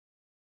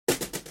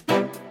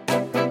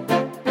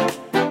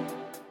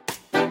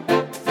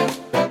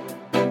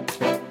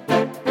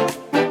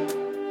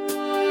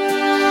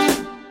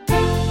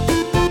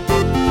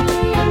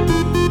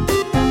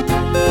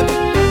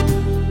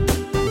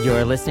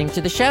listening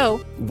to the show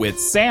with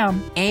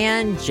Sam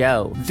and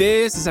Joe.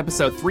 This is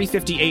episode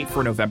 358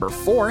 for November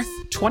 4th,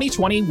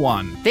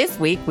 2021. This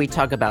week, we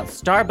talk about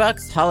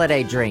Starbucks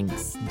holiday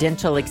drinks,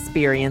 dental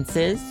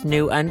experiences,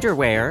 new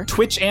underwear,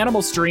 Twitch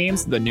animal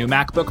streams, the new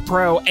MacBook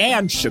Pro,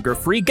 and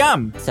sugar-free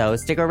gum. So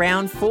stick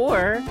around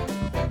for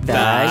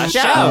the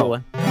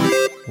show.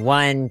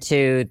 1,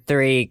 2,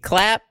 3,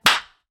 clap.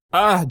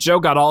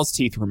 Joe got all his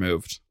teeth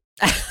removed.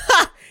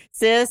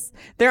 Sis,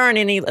 there aren't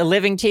any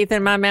living teeth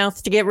in my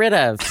mouth to get rid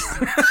of.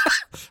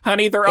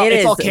 Honey,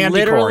 it's all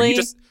candy corn.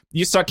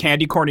 You stuck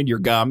candy corn in your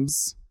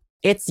gums.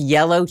 It's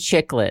yellow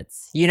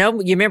chiclets. You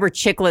remember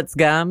Chiclets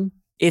gum?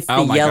 It's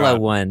the yellow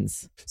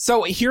ones.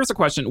 So here's a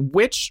question.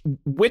 Which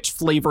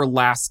flavor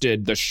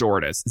lasted the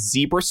shortest?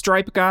 Zebra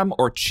stripe gum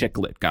or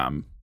chiclet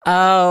gum?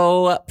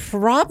 Oh,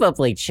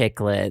 probably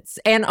chiclets.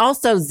 And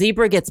also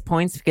zebra gets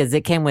points because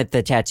it came with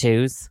the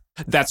tattoos.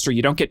 That's true.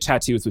 You don't get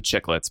tattoos with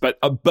chiclets, but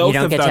both you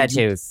don't of get them,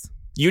 tattoos.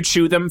 You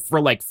chew them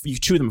you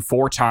chew them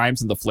 4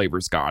 times and the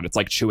flavor's gone. It's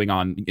like chewing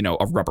on,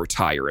 a rubber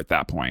tire at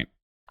that point.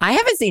 I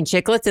haven't seen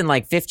chiclets in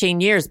like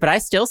 15 years, but I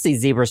still see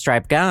zebra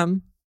stripe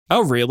gum.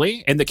 Oh,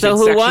 really? In the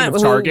kids section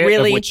of Target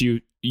of which you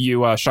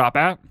shop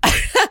at?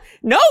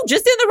 No,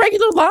 just in the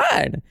regular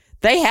line.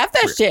 They have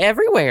that shit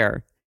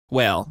everywhere.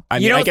 Well,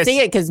 you don't see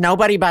it because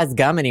nobody buys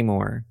gum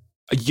anymore.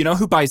 You know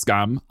who buys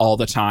gum all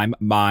the time?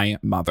 My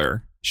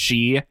mother. Do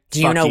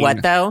you know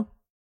what, though?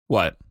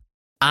 What?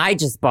 I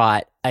just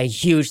bought a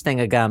huge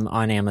thing of gum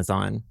on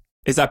Amazon.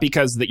 Is that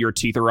because that your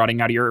teeth are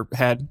rotting out of your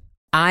head?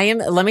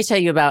 Let me tell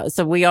you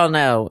so we all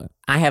know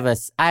I have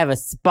a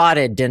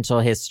spotted dental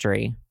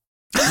history.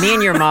 Me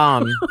and your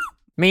mom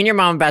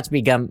about to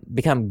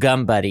become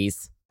gum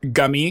buddies.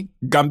 Gumby?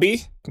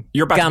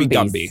 You're about to be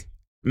Gumby.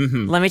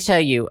 Mm-hmm. Let me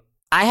tell you,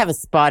 I have a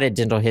spotted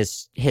dental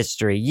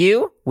history.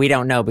 We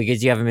don't know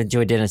because you haven't been to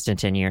a dentist in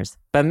 10 years.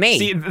 But me.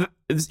 See,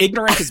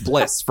 ignorance is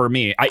bliss for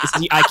me. I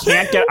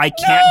can't get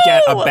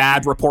a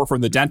bad report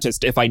from the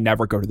dentist if I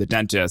never go to the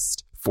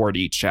dentist.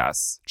 4D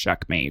chess.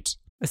 Checkmate.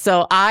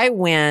 So I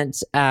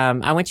went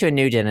to a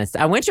new dentist.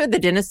 I went to the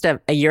dentist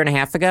a year and a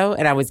half ago,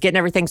 and I was getting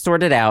everything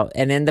sorted out.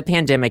 And then the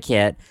pandemic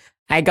hit.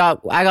 I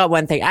got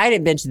one thing. I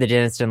hadn't been to the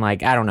dentist in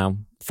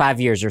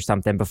 5 years or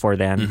something before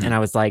then. Mm-hmm. And I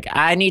was like,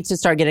 I need to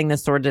start getting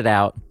this sorted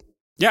out.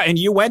 Yeah, and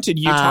you went and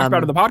you talked about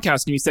it on the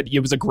podcast, and you said it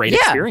was a great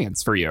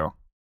experience for you.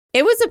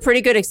 It was a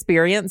pretty good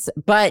experience,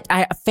 but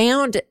I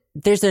found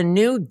there's a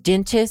new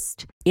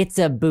dentist. It's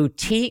a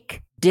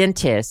boutique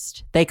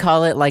dentist. They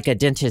call it like a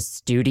dentist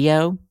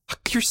studio.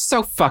 You're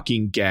so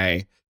fucking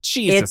gay.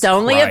 Jesus It's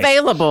only Christ.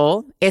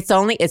 available. It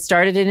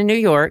started in New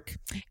York,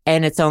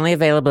 and it's only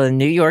available in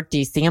New York,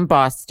 DC, and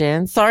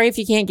Boston. Sorry if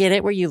you can't get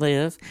it where you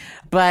live,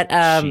 but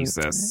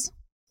Jesus.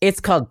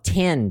 It's called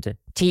Tend,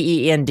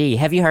 T-E-N-D.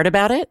 Have you heard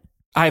about it?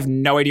 I have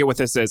no idea what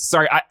this is.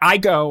 Sorry, I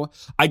go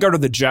to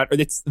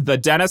the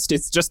dentist.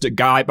 It's just a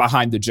guy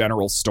behind the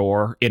general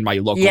store in my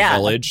local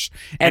village.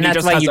 And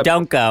that's why you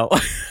don't go.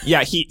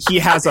 Yeah, he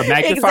has a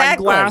magnifying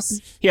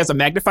glass. He has a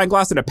magnifying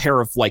glass and a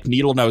pair of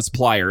needle nose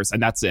pliers,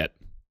 and that's it.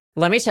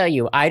 Let me tell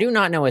you, I do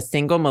not know a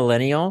single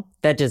millennial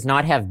that does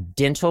not have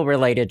dental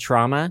related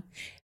trauma.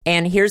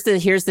 And here's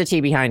the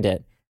tea behind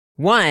it.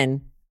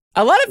 One,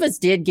 a lot of us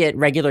did get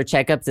regular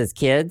checkups as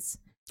kids.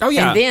 Oh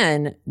yeah. And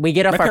then we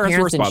get off our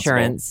parents'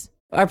 insurance.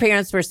 Our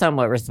parents were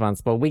somewhat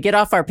responsible. We get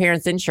off our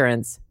parents'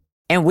 insurance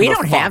and we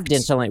don't have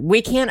dental.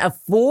 You can't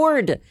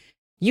afford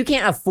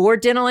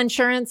dental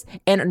insurance.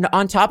 And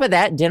on top of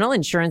that, dental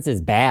insurance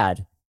is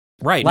bad.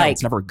 Right. No,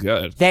 it's never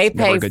good. They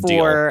pay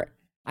for,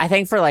 I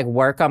think for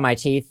work on my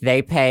teeth,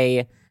 they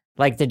pay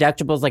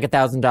deductibles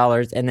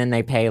 $1,000 and then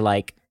they pay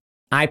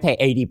I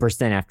pay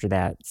 80% after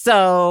that.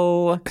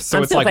 So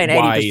I'm still paying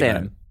 80%.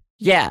 Even?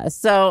 Yeah.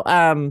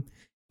 So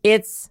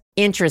it's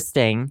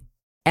interesting.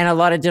 And a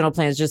lot of dental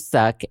plans just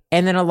suck.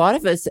 And then a lot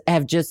of us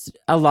have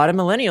a lot of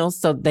millennials,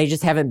 so they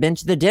just haven't been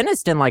to the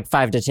dentist in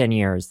 5 to 10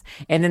 years.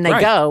 And then they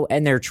go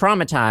and they're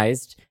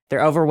traumatized.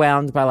 They're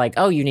overwhelmed by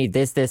oh, you need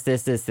this.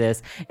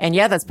 And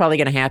yeah, that's probably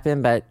going to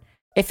happen, but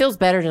it feels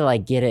better to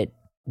get it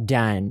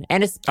done.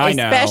 And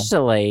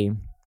especially.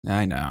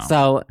 I know.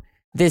 So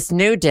this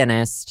new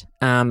dentist,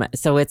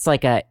 so it's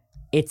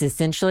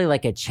essentially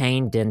like a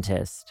chain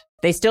dentist.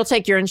 They still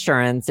take your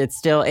insurance.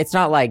 It's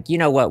not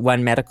what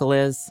One Medical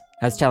is.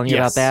 I was telling you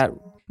about that.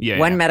 Yeah.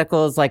 One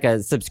Medical is like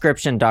a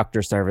subscription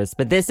doctor service,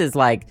 but this is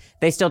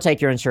they still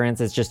take your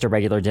insurance. It's just a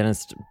regular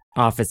dentist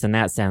office in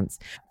that sense.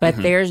 But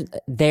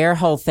their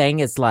whole thing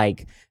is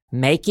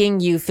making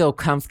you feel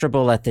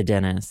comfortable at the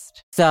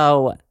dentist.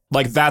 So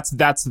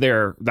that's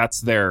their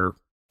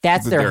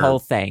whole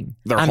thing.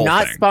 I'm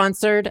not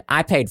sponsored.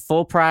 I paid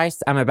full price.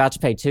 I'm about to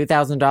pay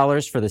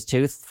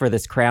 $2,000 for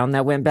this crown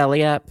that went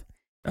belly up.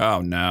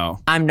 Oh no.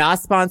 I'm not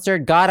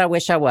sponsored. God, I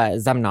wish I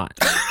was. I'm not.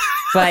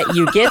 But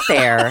you get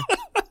there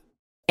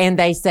and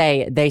they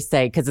say,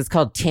 because it's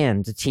called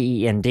Tend,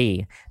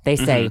 T-E-N-D. They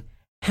say,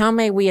 how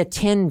may we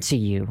attend to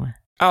you?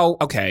 Oh,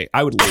 okay.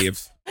 I would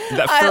leave.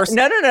 That first,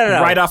 no.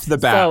 Right off the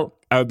bat, so,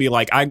 I would be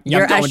I'm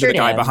going to the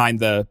guy behind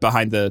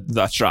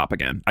the shop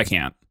again. I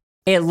can't.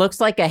 It looks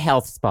like a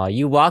health spa.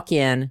 You walk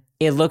in,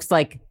 It looks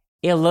like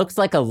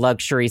a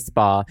luxury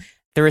spa.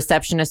 The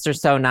receptionists are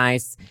so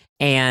nice,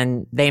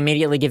 and they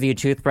immediately give you a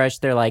toothbrush.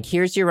 They're like,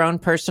 here's your own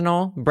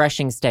personal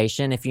brushing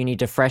station if you need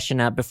to freshen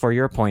up before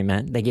your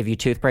appointment. They give you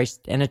toothbrush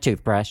and a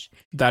toothbrush.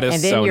 That is so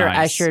nice. And then you're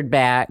ushered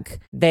back.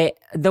 The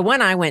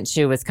one I went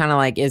to was kind of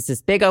like, is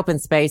this big open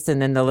space,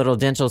 and then the little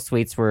dental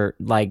suites were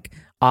like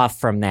off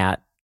from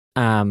that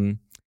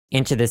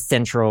into this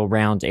central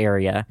round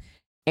area.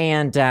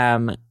 And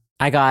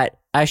I got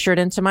ushered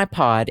into my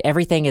pod.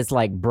 Everything is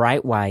like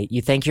bright white.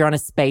 You think you're on a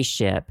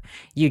spaceship.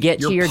 You get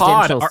to your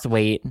dental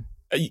suite.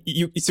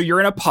 So you're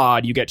in a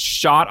pod. You get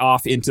shot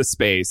off into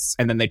space,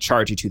 and then they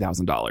charge you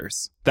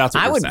 $2,000. That's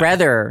what I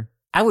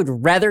would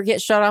rather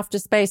get shot off to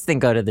space than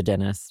go to the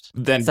dentist.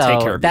 Then take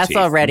care of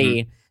your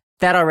teeth.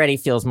 That already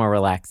feels more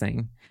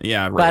relaxing.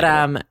 Yeah, right.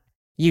 But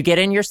you get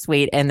in your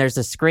suite, and there's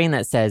a screen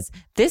that says,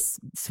 this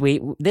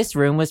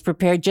room was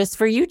prepared just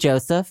for you,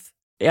 Joseph.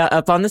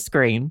 Up on the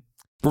screen.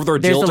 Were there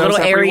There's a little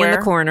area everywhere? in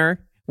the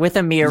corner with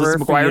a mirror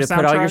for you to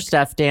put all your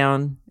stuff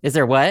down. Is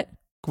there what?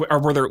 Or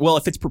were there? Well,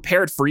 if it's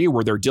prepared for you,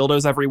 were there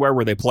dildos everywhere?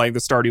 Were they playing the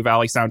Stardew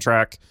Valley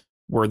soundtrack?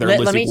 Were there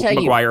Lizzie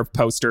McGuire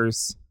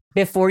posters?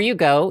 Before you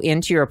go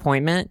into your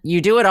appointment,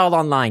 you do it all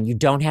online. You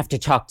don't have to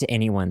talk to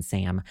anyone,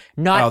 Sam.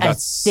 Not a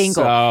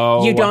single.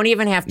 So you don't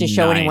even have to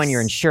show anyone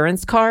your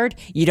insurance card.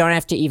 You don't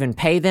have to even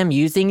pay them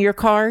using your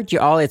card.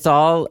 It's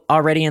all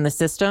already in the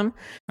system.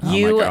 Oh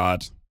my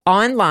God.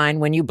 Online,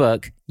 when you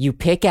book, you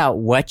pick out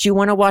what you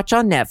want to watch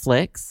on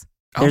Netflix.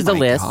 There's a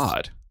list.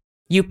 God.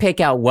 You pick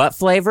out what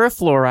flavor of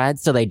fluoride,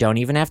 so they don't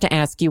even have to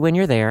ask you when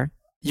you're there.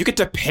 You get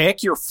to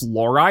pick your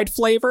fluoride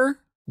flavor?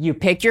 You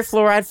pick your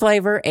fluoride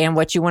flavor and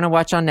what you want to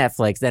watch on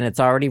Netflix, and it's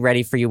already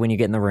ready for you when you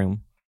get in the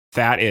room.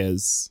 That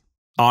is...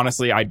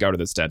 Honestly, I'd go to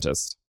this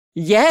dentist.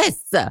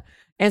 Yes!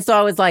 And so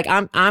I was like,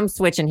 I'm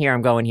switching here,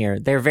 I'm going here.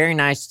 They're very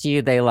nice to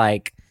you. They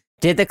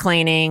did the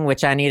cleaning,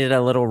 which I needed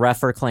a little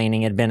rougher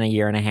cleaning. It had been a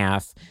year and a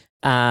half.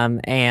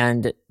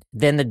 And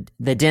then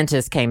the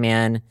dentist came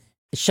in,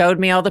 showed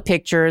me all the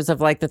pictures of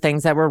the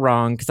things that were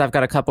wrong, because I've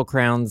got a couple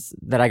crowns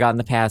that I got in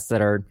the past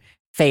that are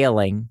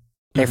failing.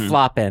 They're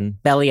flopping,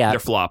 belly up. They're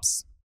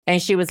flops.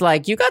 And she was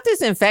like, you got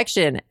this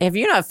infection. Have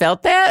you not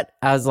felt that?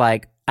 I was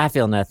like, I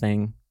feel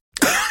nothing.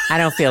 I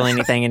don't feel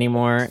anything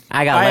anymore.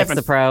 I got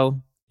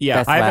Lexapro.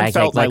 Yeah, I haven't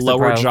felt my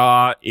lower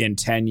jaw in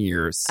 10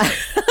 years.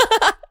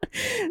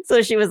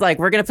 So she was like,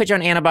 we're going to put you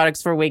on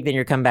antibiotics for a week, then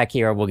you're come back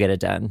here, we'll get it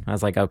done. I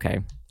was like, okay.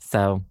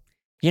 So,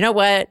 you know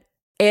what?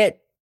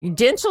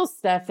 Dental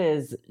stuff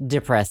is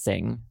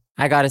depressing,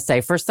 I got to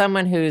say. For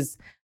someone who's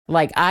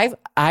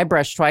I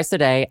brush twice a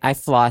day, I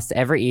floss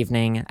every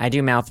evening, I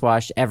do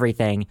mouthwash,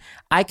 everything.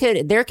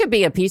 There could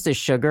be a piece of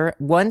sugar,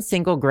 one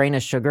single grain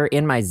of sugar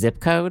in my zip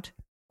code,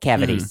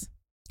 cavities.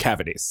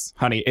 Cavities.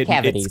 Honey,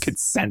 it could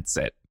sense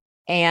it.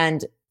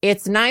 And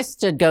it's nice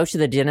to go to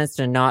the dentist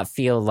and not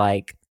feel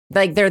like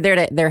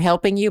they're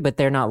helping you, but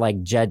they're not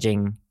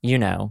judging,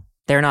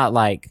 They're not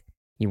like,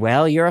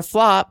 well, you're a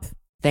flop.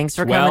 Thanks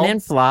for coming in,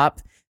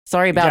 flop.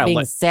 Sorry about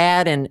being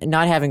sad and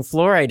not having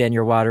fluoride in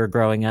your water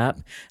growing up.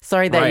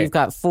 Sorry that you've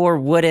got 4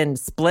 wooden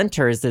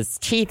splinters as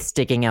teeth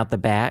sticking out the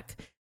back.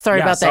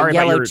 Sorry about that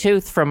yellow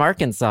tooth from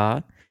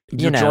Arkansas.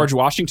 Your George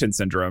Washington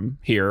syndrome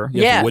here.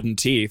 You have wooden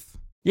teeth.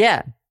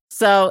 Yeah.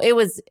 So it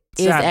was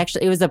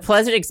a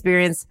pleasant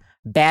experience.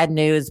 Bad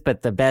news,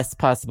 but the best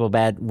possible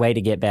bad way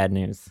to get bad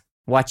news.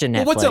 Watching Netflix.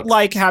 Well, what's it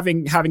like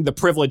having the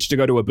privilege to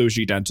go to a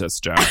bougie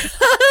dentist, Joan?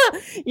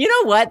 You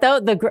know what, though?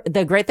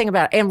 The great thing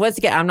about it, and once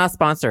again, I'm not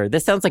sponsored.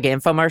 This sounds like an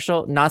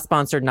infomercial. Not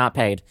sponsored, not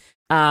paid.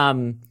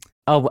 They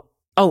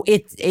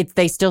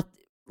still,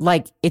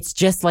 it's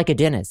just like a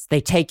dentist.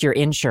 They take your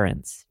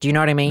insurance. Do you know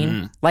what I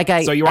mean?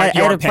 So you aren't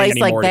at a paying place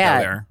like anymore that.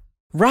 To go there.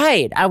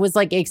 Right. I was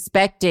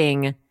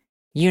expecting,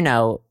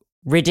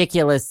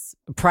 ridiculous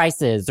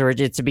prices or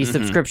it to be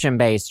subscription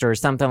based or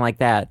something like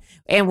that.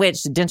 And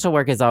which dental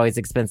work is always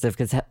expensive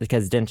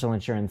because dental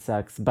insurance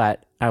sucks.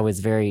 But I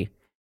was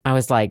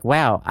like,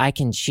 wow, I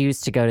can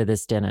choose to go to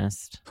this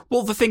dentist.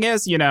 Well, the thing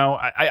is,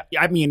 I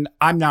mean,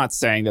 I'm not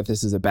saying that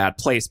this is a bad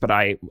place, but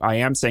I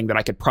am saying that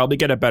I could probably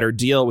get a better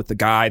deal with the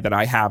guy that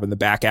I have in the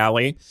back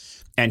alley.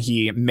 And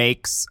he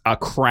makes a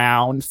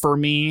crown for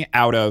me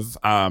out of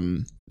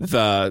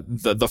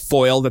the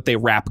foil that they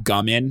wrap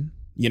gum in.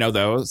 You know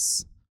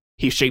those?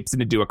 He shapes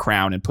it into a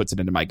crown and puts it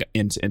into my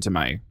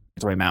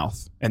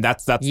mouth. And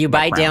that's you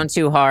bite down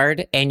too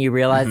hard and you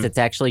realize it's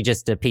actually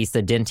just a piece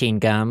of dentine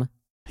gum.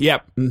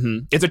 Yep.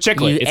 It's a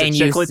chiclet. It's a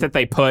chiclet that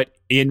they put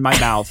in my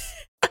mouth.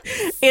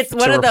 It's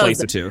one of those.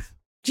 A tooth.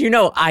 Do you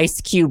know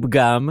Ice Cube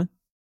gum?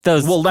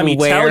 Those let me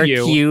tell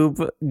you,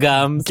 cube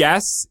gums.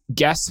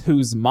 Guess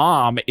whose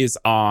mom is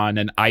on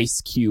an Ice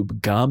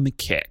Cube gum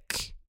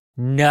kick?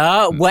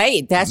 No,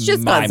 wait, that's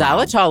just got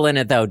xylitol in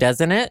it though,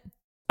 doesn't it?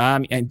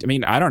 And I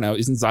mean, I don't know.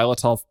 Isn't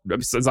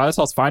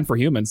xylitol's fine for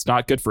humans,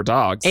 not good for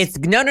dogs? It's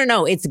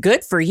no. It's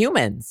good for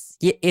humans.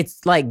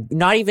 It's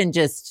not even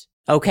just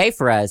okay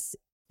for us.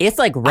 It's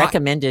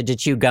recommended to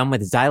chew gum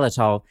with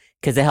xylitol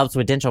because it helps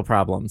with dental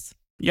problems.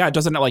 Yeah,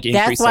 doesn't it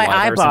increase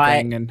saliva or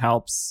something and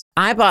helps?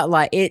 I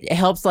bought it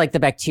helps the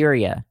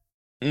bacteria.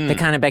 the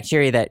kind of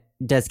bacteria that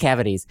does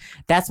cavities.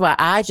 That's why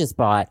I just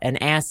bought an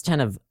ass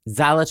ton of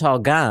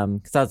xylitol gum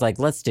because I was like,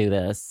 let's do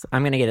this.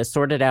 I'm going to get it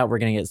sorted out. We're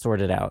going to get it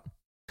sorted out.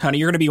 Honey,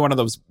 you're going to be one of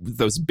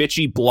those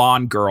bitchy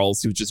blonde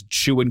girls who's just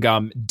chewing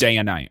gum day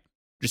and night.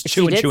 Just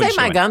chewing. She did say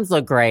my gums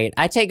look great.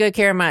 I take good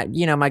care of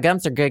my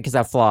gums are good because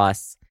I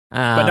floss.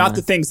 But not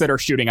the things that are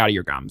shooting out of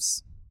your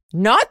gums.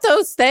 Not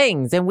those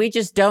things. And we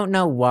just don't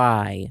know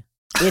why.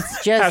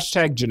 It's just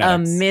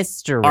 #genetics. A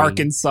mystery.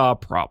 Arkansas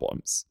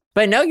problems.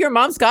 But no, your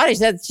mom's Scottish.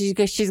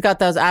 She's got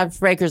those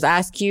icebreakers,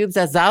 ice cubes.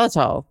 That's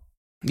xylitol.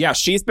 Yeah,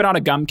 she's been on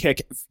a gum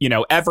kick,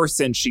 ever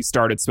since she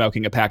started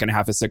smoking a pack and a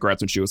half of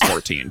cigarettes when she was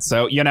 14.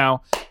 So,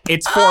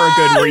 it's for a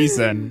good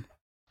reason.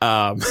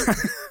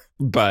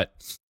 But,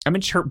 I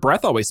mean, her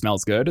breath always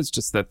smells good. It's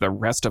just that the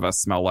rest of us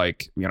smell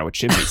like, a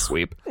chimney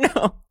sweep.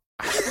 No.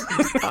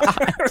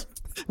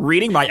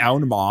 Reading my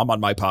own mom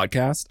on my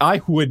podcast,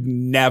 I would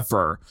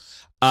never.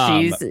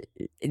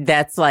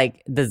 That's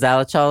like the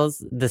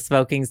xylitol's, the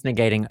smoking's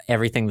negating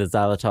everything the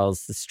xylitol's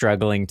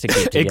struggling to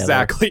keep together.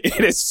 Exactly.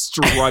 It is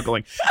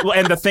struggling. Well,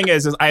 and the thing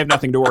is I have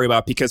nothing to worry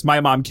about because my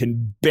mom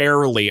can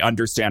barely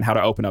understand how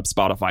to open up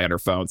Spotify on her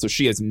phone. So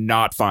she is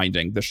not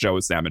finding the show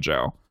Sam and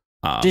Joe.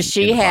 Does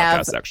she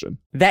have section?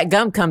 That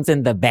gum comes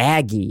in the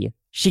baggie.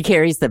 She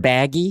carries the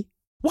baggie.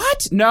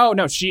 What? No.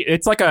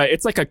 It's like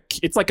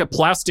a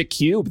plastic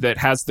cube that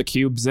has the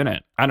cubes in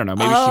it. I don't know.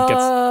 Maybe she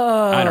gets.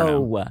 I don't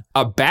know.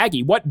 A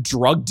baggie. What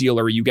drug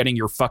dealer are you getting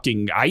your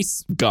fucking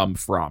ice gum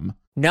from?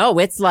 No,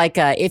 it's like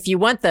if you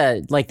want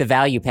the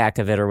value pack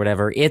of it or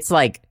whatever, it's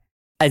like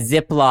a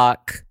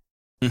Ziploc.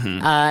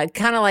 Mm-hmm.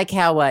 Kind of like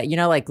how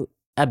like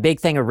a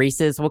big thing of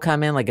Reese's will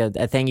come in, like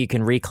a thing you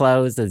can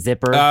reclose, a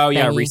zipper. Oh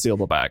yeah,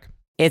 resealable bag.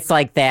 It's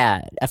like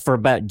that for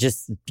about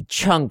just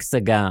chunks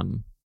of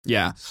gum.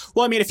 Yeah.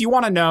 Well, I mean, if you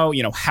want to know,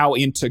 how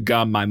into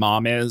gum my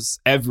mom is,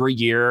 every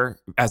year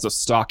as a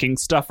stocking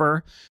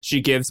stuffer,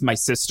 she gives my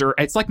sister,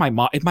 it's like my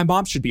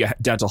mom should be a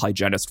dental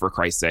hygienist for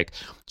Christ's sake.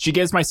 She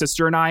gives my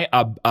sister and I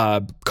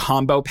a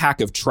combo pack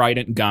of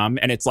Trident gum,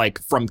 and it's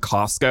like from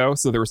Costco.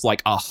 So there's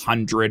like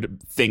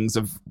 100 things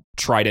of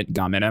Trident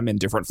gum in them in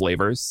different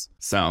flavors.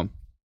 So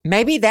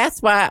maybe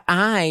that's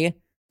why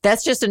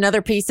that's just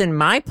another piece in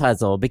my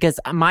puzzle because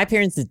my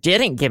parents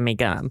didn't give me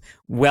gum.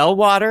 Well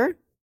water.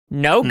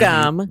 No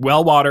gum.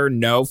 Well water,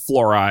 no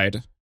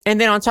fluoride.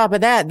 And then on top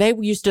of that, they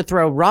used to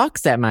throw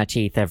rocks at my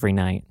teeth every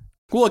night.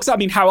 Well, I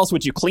mean, how else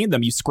would you clean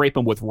them? You scrape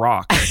them with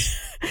rocks.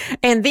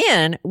 And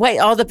then,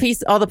 all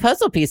the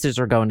puzzle pieces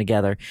are going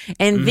together.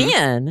 And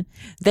then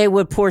they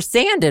would pour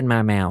sand in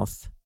my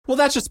mouth. Well,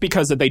 that's just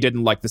because they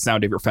didn't like the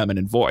sound of your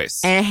feminine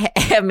voice. And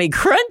have me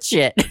crunch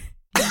it.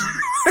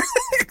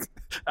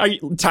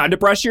 Time to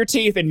brush your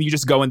teeth, and you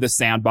just go in the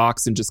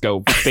sandbox and just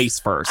go face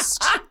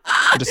first.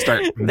 Just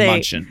start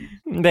munching.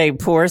 They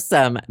pour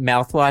some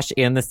mouthwash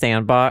in the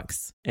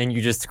sandbox, and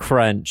you just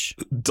crunch.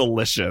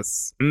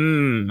 Delicious.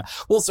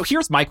 Well, so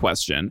here's my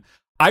question.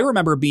 I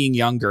remember being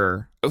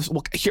younger.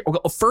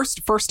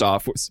 First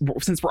off,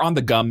 since we're on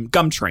the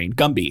gum train,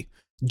 Gumby,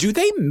 do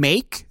they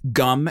make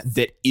gum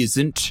that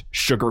isn't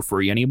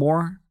sugar-free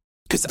anymore?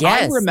 Because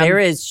yes, I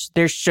remember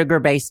there's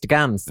sugar-based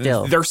gum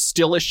still. There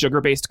still is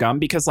sugar-based gum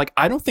because,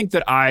 I don't think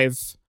that I've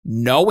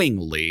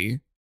knowingly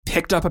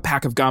picked up a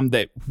pack of gum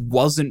that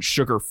wasn't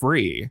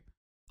sugar-free.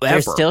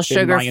 There's still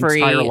sugar-free in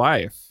my entire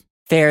life.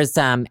 There's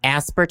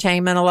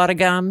aspartame in a lot of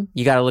gum.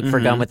 You got to look for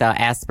gum without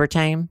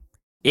aspartame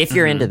if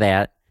you're into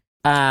that.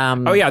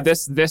 Oh yeah,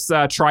 this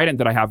Trident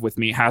that I have with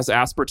me has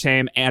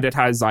aspartame and it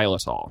has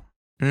xylitol.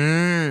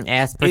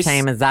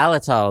 Aspartame and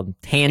xylitol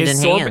hand in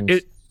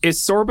hand. Is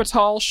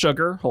sorbitol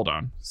sugar? Hold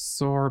on.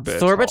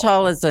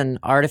 Sorbitol is an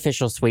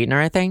artificial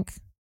sweetener, I think.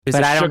 It's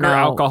a sugar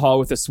alcohol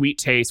with a sweet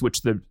taste,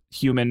 which the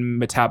human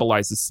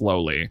metabolizes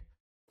slowly.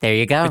 There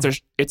you go.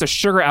 It's a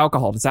sugar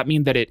alcohol. Does that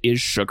mean that it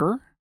is sugar?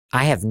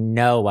 I have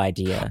no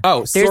idea.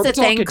 Oh, there's a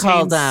thing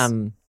called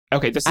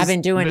Okay, I've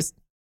been doing.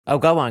 Oh,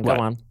 go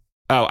on.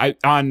 Oh,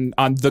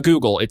 on the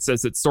Google it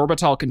says that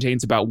sorbitol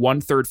contains about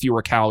 1/3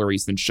 fewer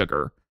calories than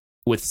sugar,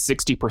 with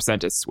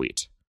 60% as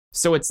sweet.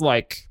 So it's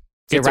like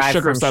it's a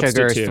sugar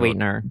substitute,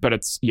 sweetener, but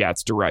it's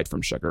derived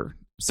from sugar.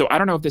 So I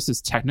don't know if this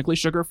is technically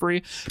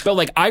sugar-free,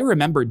 but I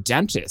remember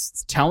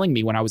dentists telling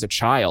me when I was a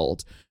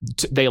child,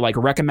 they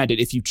recommended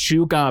if you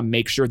chew gum,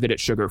 make sure that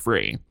it's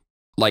sugar-free.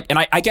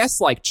 And I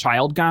guess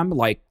child gum,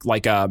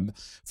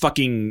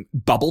 fucking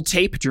bubble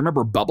tape. Do you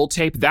remember bubble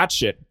tape? That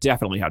shit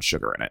definitely had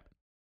sugar in it.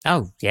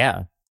 Oh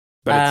yeah.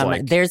 But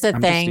it's there's a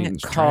thing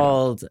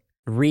called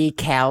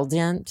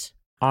Recaldent.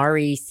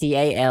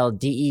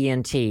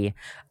 Recaldent.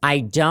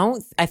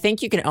 I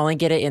think you can only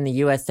get it in the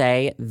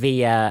USA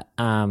via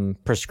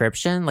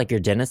prescription, your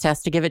dentist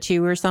has to give it to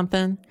you or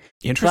something.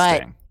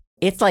 Interesting. But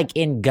it's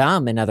in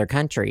gum in other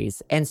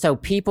countries. And so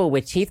people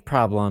with teeth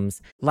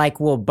problems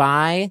will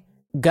buy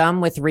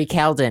gum with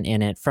Recaldent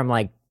in it from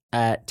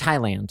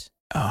Thailand.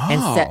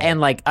 Oh. And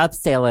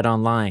upsell it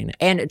online.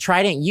 And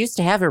Trident used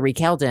to have a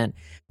Recaldent,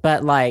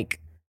 but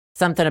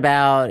something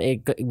about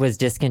it was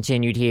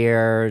discontinued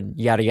here,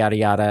 yada yada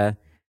yada.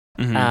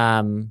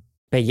 Mm-hmm.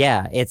 But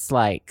yeah, it's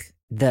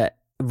the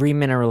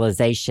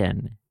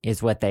remineralization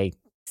is what they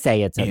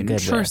say it's a good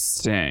with.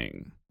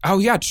 Interesting. Oh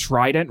yeah,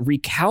 Trident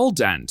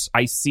Recaldent.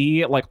 I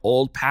see like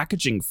old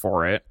packaging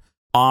for it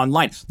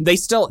online.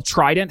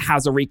 Trident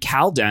has a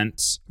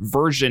Recaldent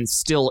version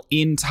still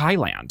in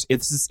Thailand.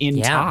 It's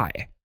in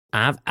Thai.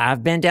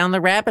 I've been down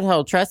the rabbit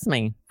hole, trust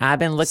me. I've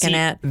been looking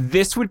at...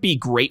 This would be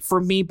great for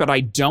me, but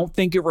I don't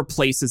think it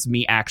replaces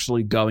me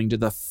actually going to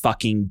the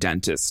fucking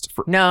dentist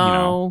for,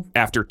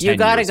 after 10 years. You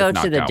gotta go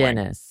to the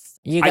dentist.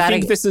 I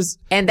think this is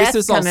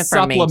all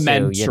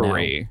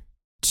supplementary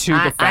to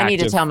the fact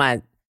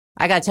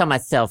I gotta tell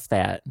myself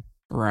that.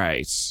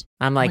 Right.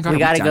 I'm like, we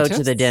gotta go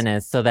to the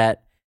dentist so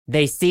that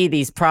they see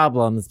these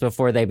problems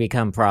before they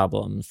become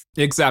problems.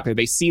 Exactly.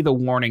 They see the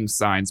warning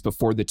signs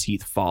before the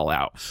teeth fall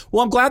out.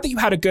 Well, I'm glad that you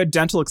had a good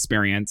dental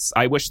experience.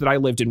 I wish that I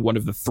lived in one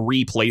of the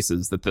 3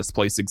 places that this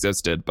place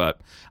existed, but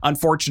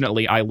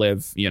unfortunately I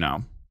live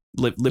on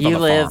the farm. You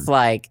live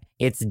like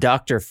it's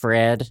Dr.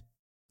 Fred,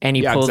 and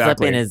he pulls up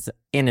in his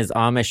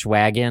Amish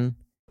wagon,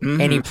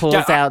 and he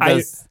pulls out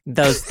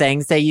those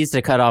things they use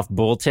to cut off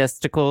bull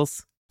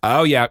testicles.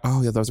 Oh yeah,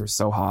 those are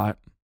so hot.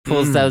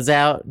 Pulls those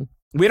out.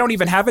 We don't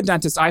even have a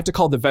dentist. I have to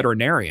call the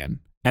veterinarian,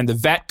 and the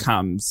vet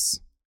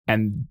comes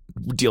and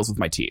deals with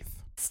my teeth.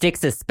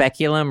 Sticks a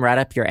speculum right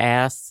up your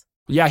ass.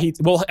 Yeah,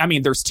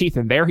 there's teeth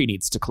in there he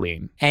needs to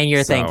clean. And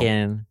you're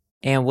thinking,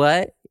 and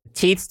what?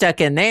 Teeth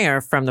stuck in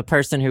there from the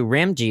person who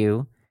rimmed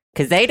you,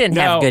 because they didn't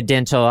have good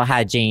dental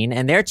hygiene,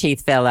 and their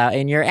teeth fell out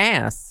in your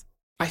ass.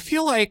 I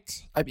feel like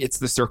it's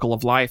the circle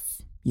of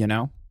life,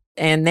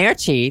 And their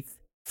teeth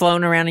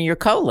flown around in your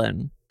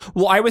colon.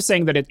 Well, I was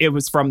saying that it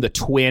was from the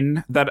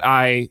twin that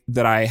I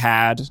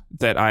was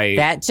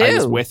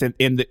with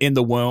in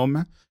the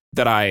womb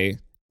that I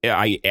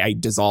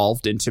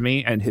dissolved into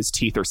me, and his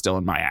teeth are still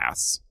in my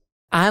ass.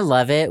 I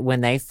love it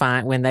when they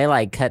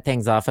like cut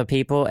things off of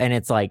people, and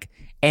it's like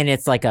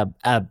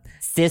a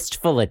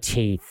cyst full of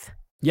teeth.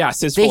 Yeah,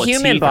 cyst full of teeth,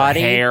 human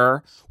body,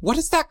 hair. What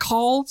is that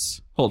called?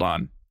 Hold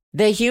on.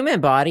 The human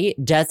body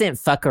doesn't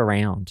fuck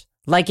around.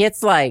 Like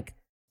it's like,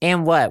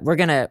 and what? We're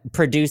gonna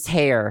produce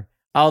hair.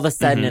 All of a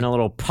sudden in a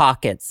little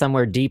pocket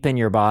somewhere deep in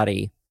your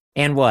body.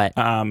 And what?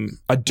 A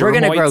dermoid We're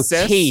going to grow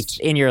cyst?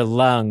 teeth in your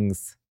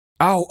lungs.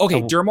 Oh,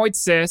 okay. Dermoid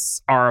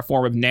cysts are a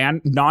form of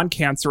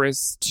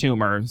non-cancerous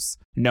tumors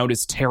known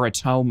as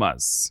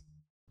teratomas.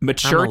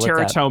 Mature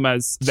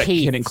teratomas that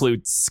can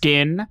include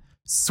skin,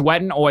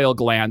 sweat and oil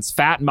glands,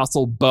 fat,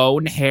 muscle,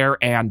 bone, hair,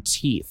 and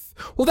teeth.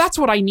 Well, that's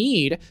what I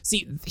need.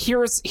 See,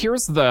 here's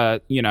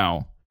the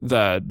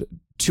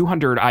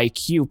 200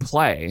 IQ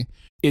play.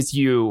 Is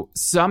you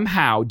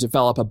somehow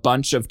develop a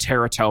bunch of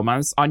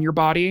teratomas on your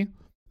body,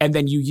 and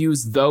then you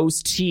use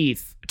those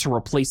teeth to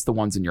replace the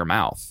ones in your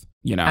mouth.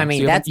 I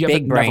mean, that's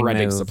big brain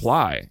never-ending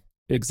supply.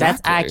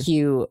 Exactly. That's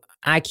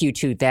IQ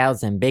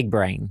 2000, big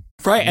brain.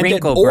 Right, and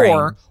Wrinkle then, brain.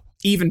 or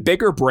even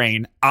bigger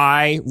brain.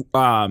 I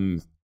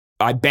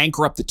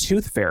bankrupt the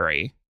tooth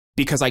fairy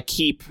because I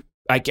keep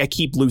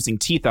losing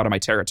teeth out of my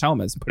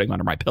teratomas and putting them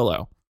under my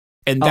pillow,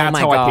 and that's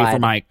how I pay for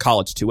my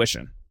college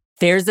tuition.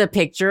 There's a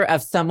picture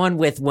of someone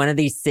with one of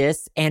these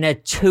cysts and a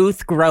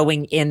tooth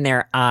growing in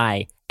their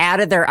eye.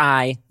 Out of their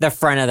eye, the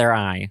front of their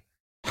eye.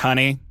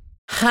 Honey.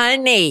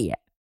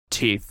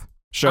 Teeth.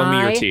 Show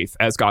me your teeth,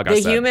 as Gaga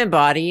said. The human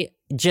body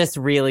just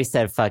really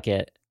said, fuck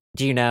it.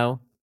 Do you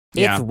know?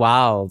 It's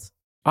wild.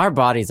 Our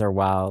bodies are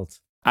wild.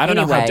 I don't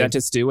know how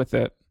dentists do with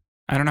it.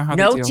 I don't know how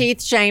they do. No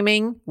teeth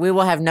shaming. We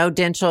will have no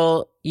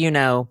dental,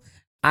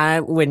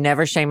 I would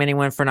never shame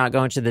anyone for not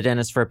going to the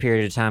dentist for a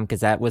period of time because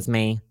that was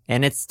me.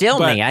 And it's still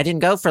me. I didn't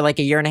go for like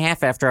a year and a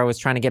half after I was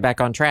trying to get back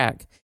on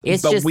track.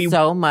 It's just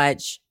so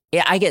much.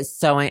 I get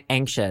so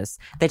anxious.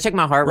 They took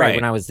my heart rate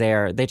when I was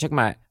there. They took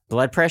my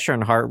blood pressure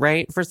and heart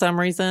rate for some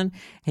reason.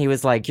 He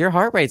was like, your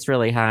heart rate's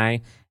really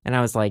high. And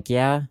I was like,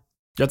 yeah.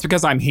 That's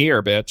because I'm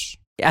here, bitch.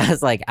 I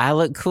was like, I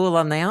look cool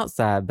on the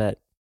outside, but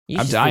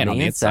I'm dying on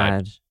the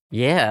inside.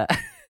 Yeah.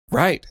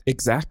 Right,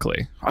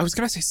 exactly. I was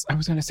gonna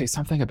say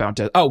something about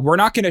we're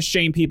not gonna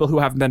shame people who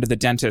haven't been to the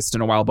dentist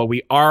in a while, but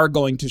we are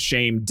going to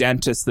shame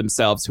dentists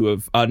themselves who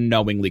have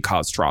unknowingly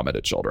caused trauma to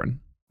children.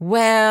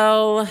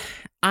 Well,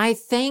 I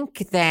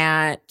think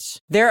that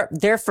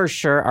there for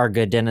sure are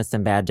good dentists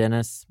and bad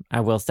dentists.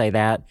 I will say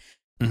that.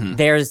 Mm-hmm.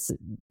 There's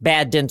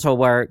bad dental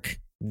work.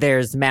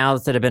 There's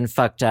mouths that have been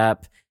fucked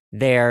up.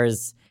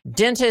 There's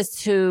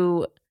dentists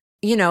who,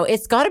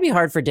 it's got to be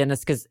hard for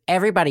dentists because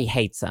everybody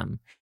hates them.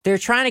 They're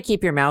trying to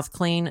keep your mouth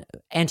clean,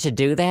 and to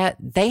do that,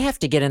 they have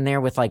to get in there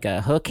with like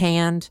a hook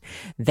hand.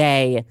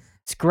 They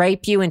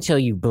scrape you until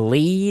you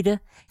bleed.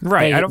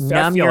 Right. They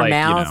numb your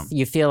mouth.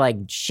 You feel like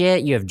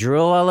shit. You have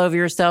drool all over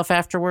yourself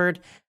afterward.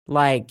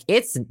 Like,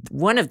 it's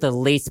one of the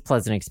least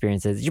pleasant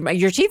experiences.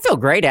 Your teeth feel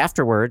great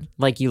afterward.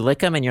 Like, you lick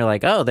them and you're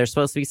like, oh, they're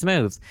supposed to be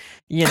smooth.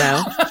 They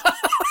aren't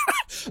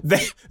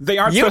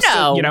supposed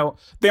to,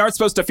 they aren't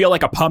supposed to feel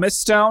like a pumice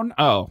stone.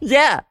 Oh.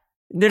 Yeah.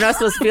 They're not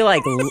supposed to feel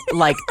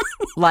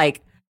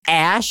like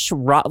ash,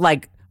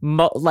 like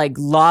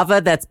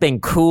lava that's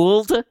been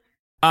cooled.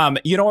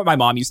 You know what my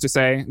mom used to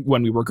say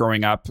when we were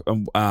growing up,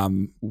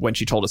 when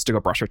she told us to go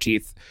brush our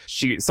teeth?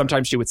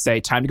 Sometimes she would say,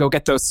 time to go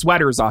get those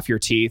sweaters off your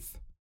teeth,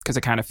 because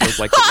it kind of feels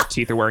like your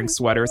teeth are wearing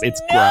sweaters.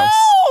 It's gross.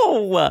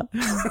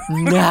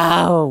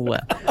 No.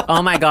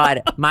 Oh my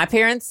God. My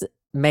parents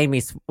made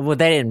me, well,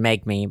 they didn't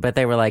make me, but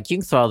they were like, you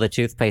can swallow the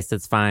toothpaste,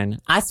 it's fine.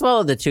 I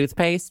swallowed the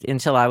toothpaste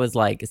until I was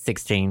like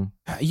 16.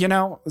 You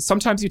know,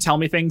 sometimes you tell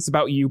me things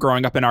about you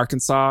growing up in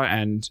Arkansas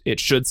and it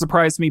should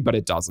surprise me, but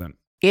it doesn't.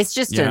 It's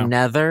just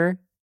another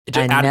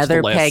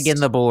peg in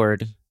the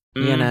board,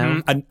 you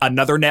know?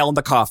 Another nail in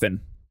the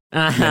coffin.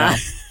 Uh-huh. You know?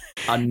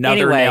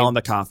 Another nail in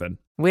the coffin.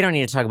 We don't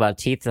need to talk about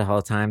teeth the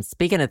whole time.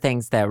 Speaking of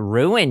things that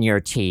ruin your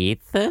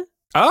teeth.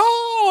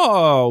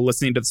 Oh,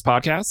 listening to this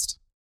podcast?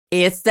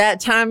 It's that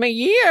time of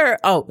year.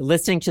 Oh,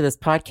 listening to this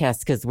podcast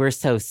because we're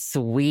so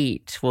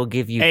sweet. We'll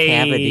give you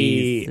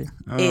cavities.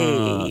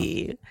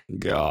 Hey.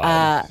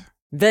 God.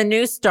 The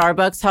new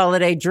Starbucks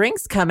holiday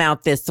drinks come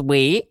out this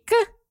week.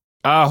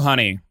 Oh,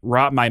 honey,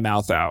 rot my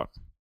mouth out.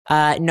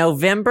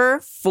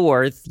 November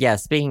 4th. Yeah,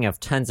 speaking of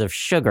tons of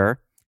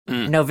sugar.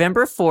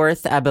 November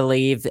 4th, I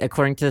believe,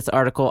 according to this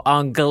article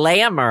on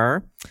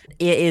Glamour,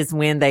 it is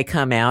when they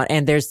come out.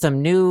 And there's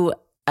some new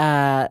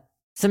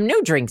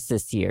drinks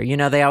this year. You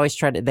know, they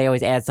always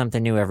add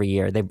something new every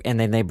year. And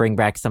then they bring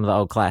back some of the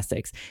old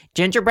classics.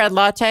 Gingerbread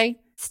latte,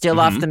 still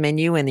off the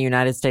menu in the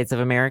United States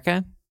of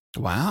America.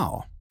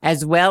 Wow.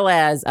 As well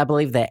as, I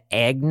believe, the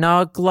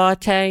eggnog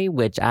latte,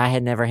 which I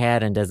had never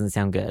had and doesn't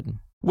sound good.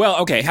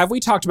 Well, okay. Have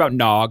we talked about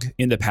nog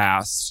in the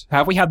past?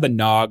 Have we had the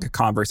nog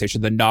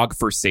conversation, the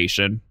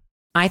nog-versation?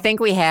 I think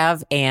we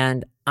have,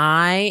 and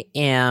I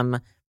am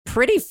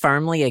pretty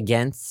firmly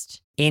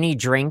against any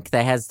drink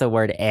that has the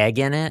word egg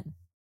in it.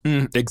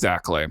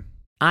 Exactly.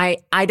 I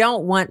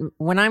don't want,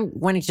 when I'm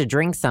wanting to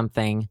drink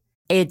something,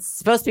 it's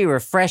supposed to be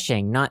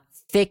refreshing, not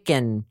thick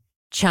and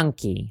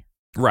chunky.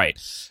 Right.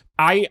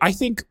 I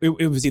think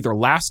it was either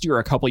last year or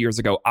a couple years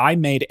ago, I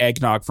made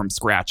eggnog from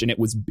scratch, and it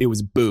was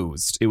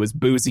boozed. It was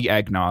boozy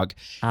eggnog.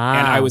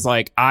 And I was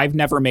like, I've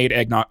never made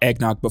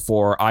eggnog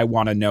before. I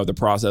want to know the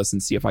process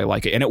and see if I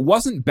like it. And it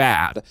wasn't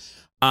bad.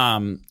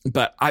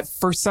 But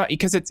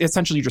because it's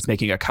essentially just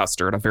making a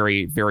custard, a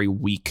very, very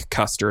weak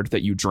custard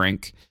that you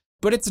drink.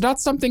 But it's not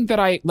something that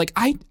I like.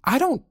 I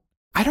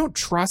don't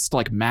trust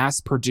like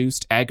mass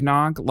produced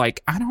eggnog.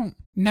 Like, I don't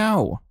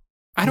know.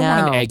 I don't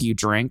want an eggy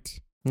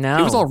drink. No.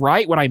 It was all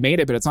right when I made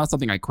it, but it's not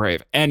something I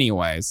crave.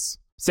 Anyways,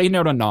 say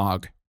no to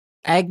nog.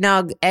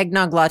 Eggnog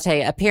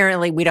latte.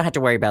 Apparently, we don't have to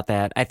worry about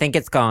that. I think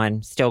it's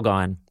gone. Still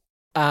gone.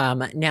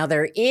 Now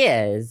there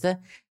is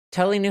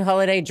totally new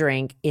holiday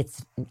drink.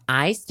 It's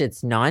iced.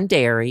 It's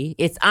non-dairy.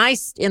 It's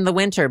iced in the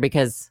winter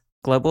because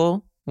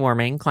global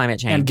warming, climate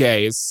change. And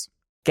gays.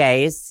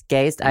 Gazed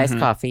iced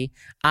coffee.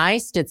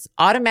 Iced, it's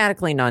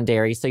automatically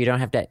non-dairy, so you don't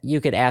have to, you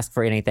could ask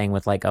for anything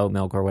with like oat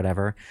milk or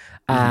whatever.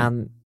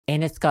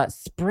 And it's got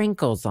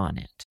sprinkles on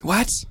it.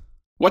 What?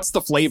 What's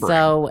the flavor?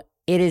 So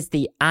it is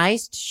the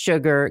iced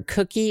sugar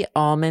cookie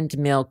almond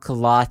milk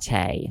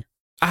latte.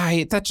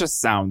 That just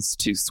sounds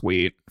too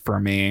sweet for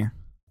me.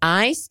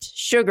 Iced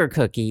sugar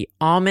cookie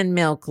almond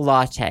milk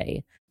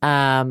latte.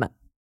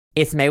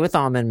 It's made with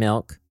almond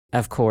milk,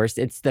 of course.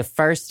 It's the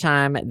first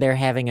time they're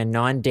having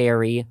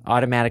a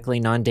automatically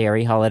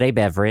non-dairy holiday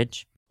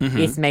beverage.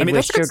 It's made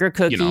with sugar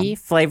cookie,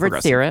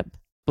 flavored syrup,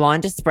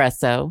 blonde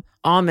espresso,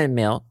 almond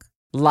milk,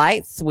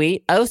 light,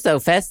 sweet, oh so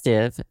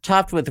festive,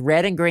 topped with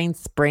red and green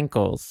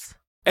sprinkles.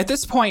 At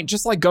this point,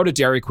 just like go to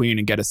Dairy Queen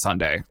and get a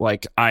sundae.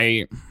 Like,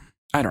 I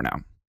don't know.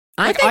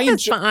 I think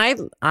that's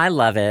fine. I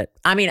love it.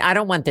 I mean, I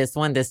don't want this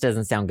one. This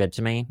doesn't sound good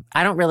to me.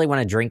 I don't really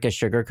want to drink a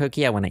sugar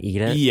cookie. I want to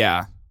eat it.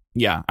 Yeah.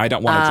 I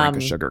don't want to drink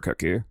a sugar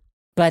cookie.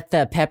 But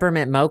the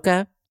peppermint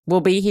mocha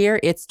will be here.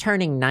 It's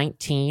turning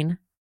 19,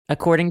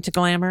 according to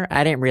Glamour.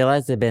 I didn't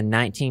realize it had been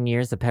 19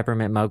 years of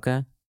peppermint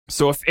mocha.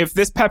 So if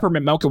this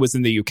peppermint mocha was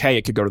in the UK,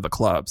 it could go to the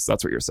clubs.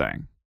 That's what you're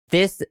saying.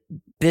 This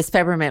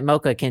peppermint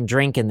mocha can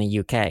drink in the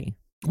UK.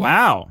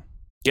 Wow.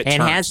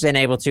 Has been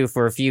able to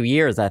for a few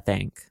years, I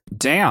think.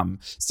 Damn.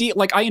 See,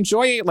 like, I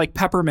enjoy like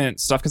peppermint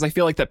stuff because I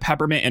feel like that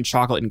peppermint and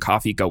chocolate and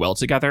coffee go well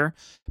together.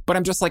 But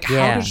I'm just like,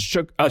 how does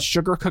a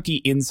sugar cookie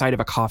inside of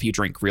a coffee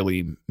drink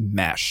really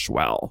mesh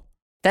well?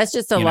 That's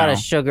just a lot of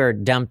sugar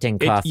dumped in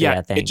coffee,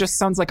 I think. It just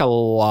sounds like a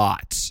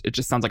lot. It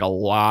just sounds like a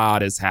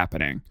lot is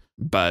happening.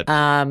 But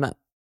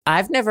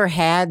I've never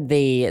had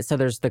so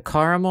there's the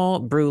caramel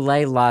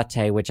brulee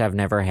latte, which I've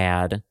never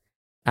had.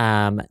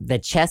 The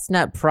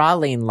chestnut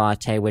praline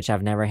latte, which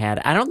I've never had.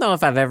 I don't know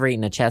if I've ever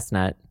eaten a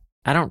chestnut.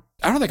 I don't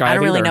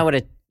really know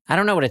I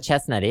don't know what a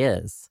chestnut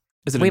is.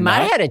 Is it we might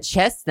have had a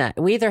chestnut.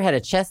 We either had a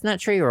chestnut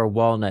tree or a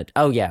walnut.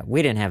 Oh yeah,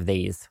 we didn't have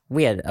these.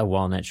 We had a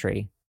walnut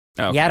tree.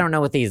 Okay. Yeah, I don't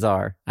know what these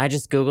are. I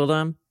just Googled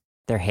them.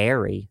 They're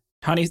hairy.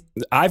 Honey,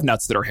 I have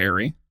nuts that are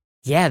hairy.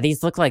 Yeah,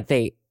 these look like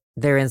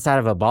they're inside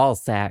of a ball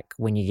sack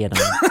when you get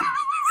them.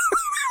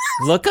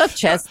 Look up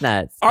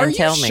chestnuts and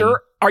tell me.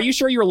 Are you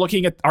sure you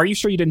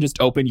didn't just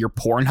open your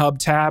Pornhub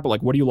tab?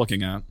 Like, what are you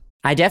looking at?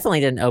 I definitely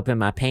didn't open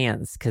my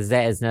pants because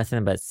that is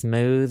nothing but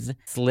smooth,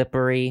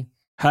 slippery.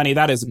 Honey,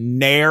 that is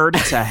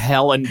nared to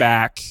hell and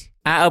back.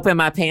 I open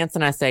my pants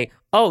and I say,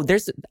 "Oh,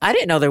 I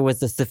didn't know there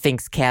was a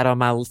Sphinx cat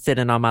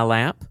sitting on my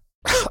lap."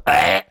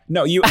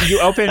 No, you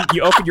open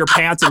your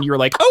pants and you're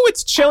like, "Oh,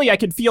 it's chilly. I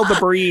can feel the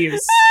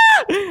breeze."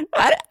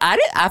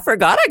 I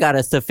forgot I got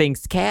a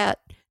Sphinx cat.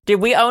 Did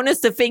we own a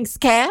Sphinx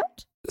cat?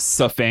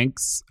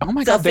 Sphinx. Oh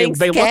my God, they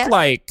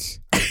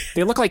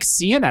look like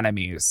sea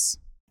anemones.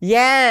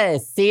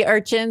 Yes, sea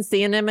urchins,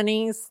 sea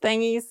anemones,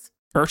 thingies.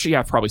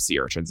 Yeah, probably sea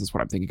urchins is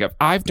what I'm thinking of.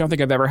 I don't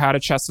think I've ever had a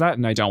chestnut,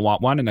 and I don't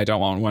want one, and I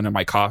don't want one in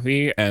my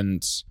coffee.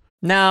 And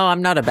no,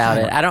 I'm not about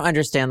it. I don't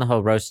understand the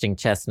whole roasting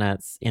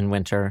chestnuts in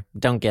winter.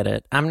 Don't get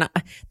it. I'm not.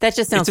 That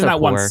just sounds it's in so that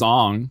poor. One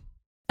song.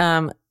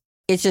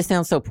 It just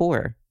sounds so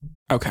poor.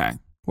 Okay,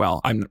 well,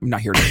 I'm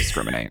not here to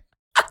discriminate.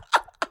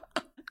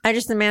 I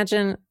just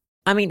imagine.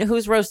 I mean,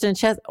 who's roasting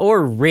chestnuts?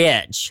 Or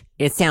rich?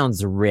 It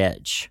sounds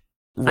rich.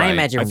 Right. I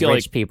imagine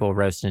rich people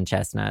roasting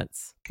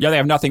chestnuts. Yeah, they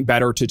have nothing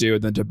better to do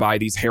than to buy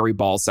these hairy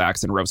ball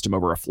sacks and roast them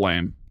over a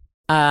flame.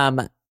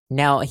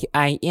 Now,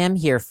 I am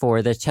here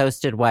for the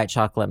toasted white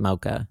chocolate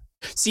mocha.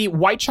 See,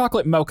 white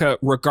chocolate mocha,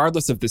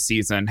 regardless of the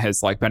season,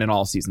 has been an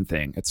all-season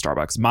thing at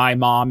Starbucks. My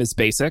mom is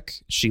basic.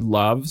 She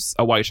loves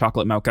a white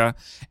chocolate mocha.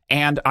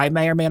 And I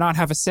may or may not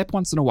have a sip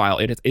once in a while.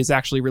 It is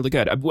actually really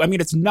good. I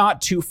mean, it's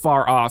not too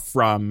far off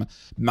from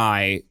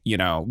my,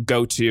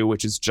 go-to,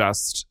 which is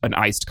just an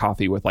iced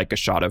coffee with a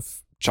shot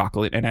of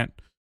chocolate in it.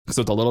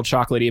 So it's a little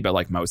chocolatey,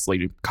 but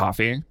mostly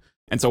coffee.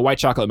 And so white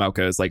chocolate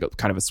mocha is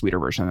kind of a sweeter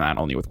version of that,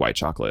 only with white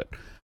chocolate.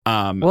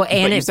 Well,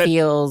 and it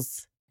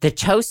feels... The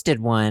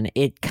toasted one,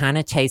 it kind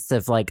of tastes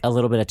of a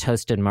little bit of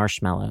toasted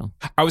marshmallow.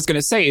 I was going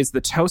to say, is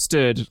the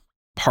toasted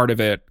part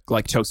of it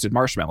toasted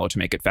marshmallow to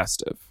make it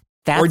festive?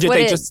 That's or did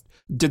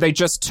they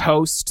just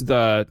toast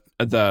the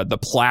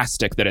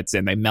plastic that it's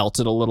in? They melt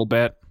it a little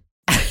bit.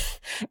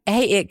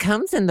 Hey, it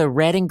comes in the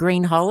red and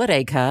green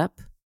holiday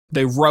cup.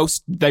 They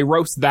roast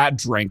that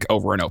drink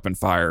over an open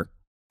fire.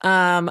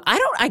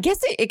 I guess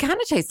it kind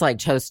of tastes like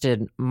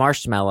toasted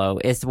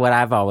marshmallow is what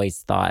I've always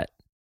thought.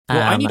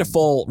 Well, I need a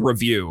full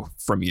review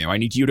from you. I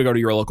need you to go to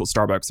your local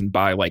Starbucks and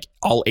buy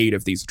all 8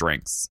 of these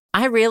drinks.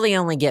 I really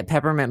only get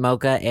peppermint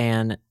mocha,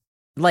 and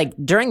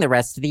during the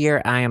rest of the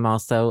year, I am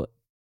also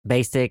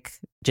basic,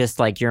 just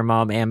like your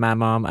mom and my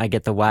mom. I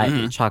get the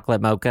white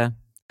chocolate mocha.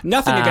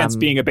 Nothing against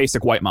being a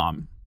basic white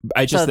mom.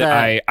 I just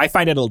I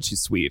find it a little too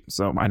sweet,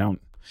 so I don't.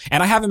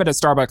 And I haven't been at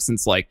Starbucks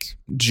since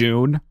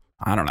June.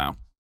 I don't know.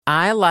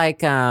 I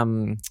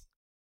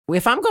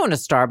if I'm going to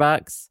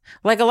Starbucks,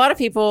 a lot of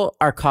people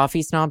are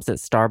coffee snobs at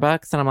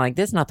Starbucks, and I'm like,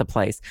 this is not the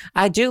place.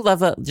 I do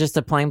love just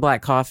a plain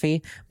black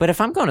coffee, but if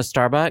I'm going to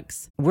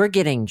Starbucks, we're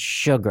getting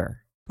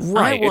sugar.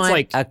 Right. I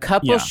want a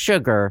cup of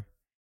sugar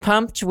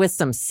pumped with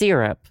some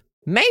syrup,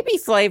 maybe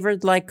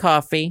flavored like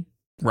coffee.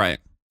 Right.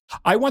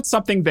 I want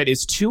something that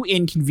is too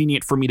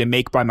inconvenient for me to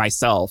make by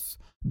myself,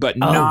 but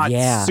not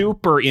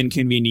super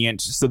inconvenient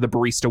so the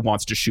barista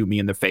wants to shoot me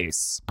in the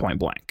face point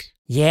blank.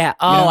 Yeah.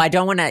 Oh, I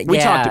don't want to. We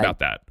talked about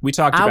that.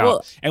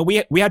 And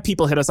we had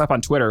people hit us up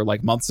on Twitter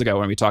months ago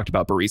when we talked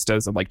about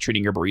baristas and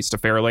treating your barista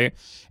fairly.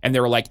 And they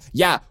were like,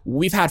 yeah,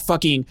 we've had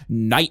fucking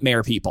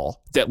nightmare people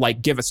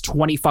that give us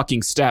 20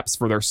 fucking steps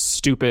for their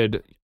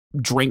stupid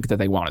drink that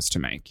they want us to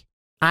make.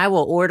 I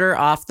will order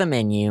off the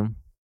menu.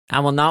 I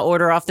will not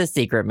order off the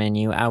secret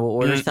menu. I will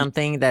order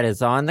something that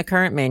is on the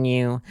current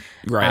menu.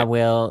 Right.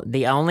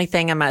 The only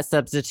thing I might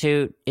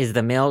substitute is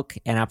the milk,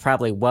 and I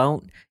probably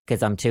won't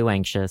because I'm too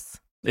anxious.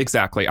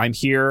 Exactly. I'm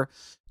here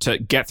to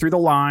get through the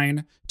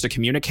line, to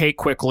communicate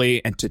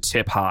quickly, and to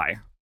tip high.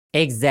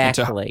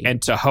 Exactly.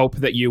 And to hope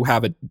that you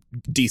have a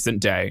decent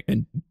day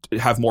and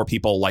have more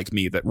people like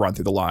me that run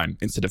through the line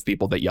instead of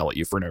people that yell at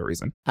you for no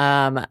reason.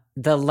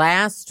 The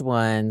last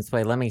ones,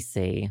 wait, let me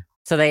see.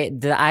 So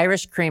the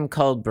Irish cream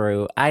cold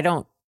brew, I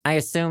don't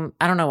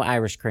know what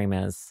Irish cream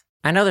is.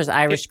 I know there's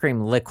Irish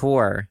cream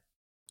liqueur.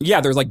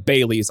 Yeah, there's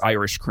Bailey's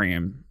Irish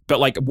cream.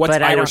 But what's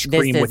Irish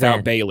cream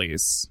without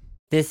Bailey's?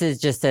 This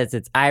just says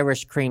it's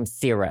Irish cream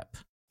syrup.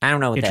 I don't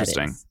know what that is.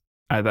 Interesting.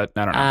 I don't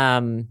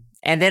know.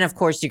 And then, of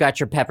course, you got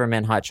your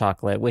peppermint hot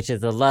chocolate, which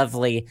is a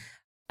lovely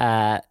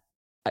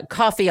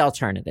coffee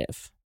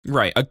alternative.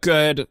 Right. A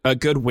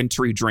good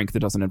wintry drink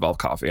that doesn't involve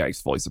coffee. I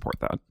fully support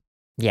that.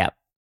 Yep.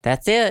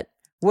 That's it.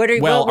 What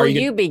will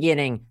you be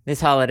getting this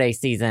holiday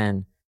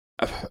season?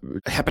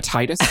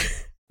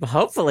 Hepatitis?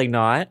 Hopefully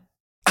not.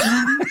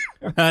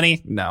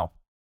 Honey, no.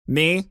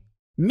 Me?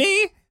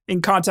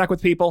 In contact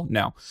with people?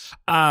 No.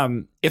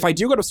 If I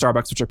do go to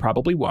Starbucks, which I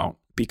probably won't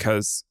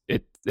because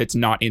it's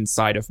not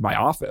inside of my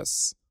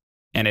office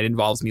and it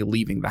involves me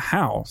leaving the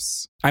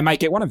house, I might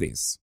get one of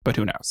these, but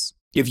who knows?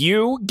 If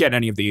you get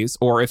any of these,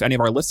 or if any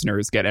of our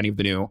listeners get any of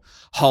the new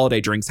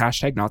holiday drinks,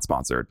 #not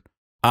sponsored,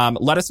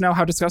 let us know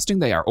how disgusting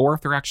they are, or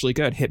if they're actually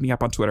good. Hit me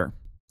up on Twitter.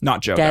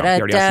 Not Joe, though. He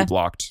already has me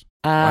blocked.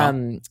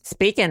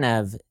 Speaking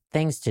of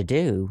things to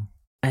do,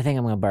 I think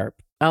I'm going to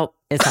burp. Oh,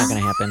 it's not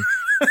going to happen.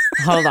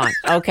 Hold on.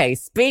 Okay,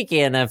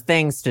 speaking of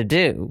things to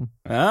do.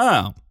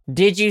 Oh.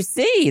 Did you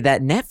see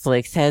that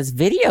Netflix has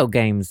video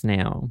games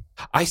now?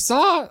 I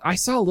saw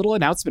a little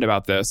announcement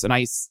about this, and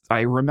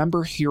I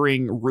remember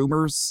hearing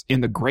rumors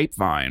in the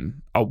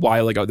grapevine a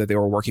while ago that they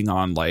were working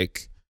on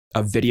like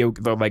a video,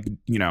 like,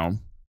 you know,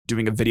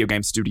 doing a video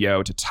game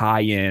studio to tie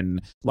in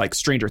like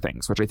Stranger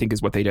Things, which I think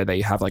is what they did.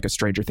 They have like a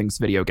Stranger Things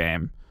video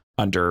game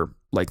under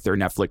like their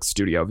Netflix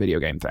studio video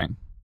game thing.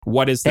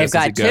 What is this?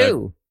 They've got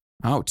two.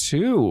 Oh,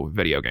 two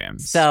video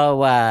games.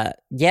 So,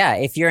 yeah,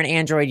 if you're an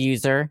Android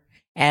user,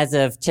 as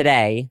of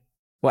today,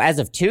 well, as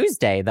of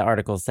Tuesday, the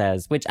article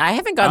says, which I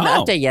haven't gotten the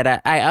update yet.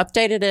 I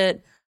updated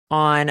it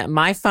on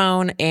my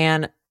phone,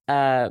 and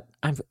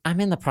I'm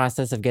in the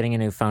process of getting a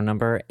new phone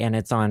number, and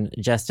it's on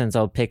Justin's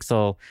old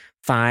Pixel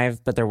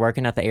 5, but they're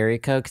working out the area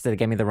code because they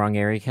gave me the wrong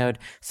area code.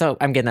 So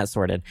I'm getting that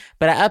sorted.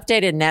 But I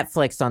updated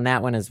Netflix on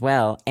that one as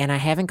well, and I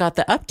haven't got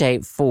the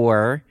update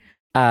for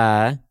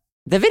the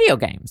video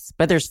games.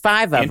 But there's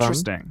 5 of them.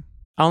 Interesting.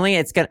 Only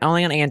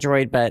on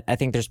Android, but I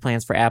think there's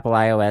plans for Apple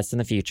iOS in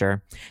the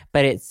future.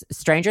 But it's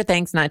Stranger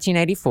Things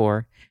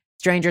 1984,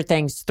 Stranger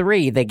Things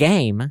 3, the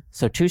game,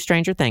 so 2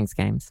 Stranger Things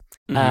games,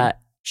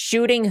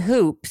 Shooting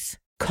Hoops,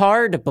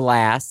 Card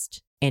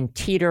Blast, and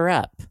Teeter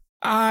Up.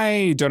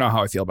 I don't know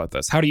how I feel about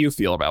this. How do you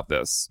feel about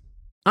this?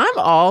 I'm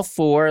all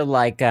for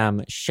like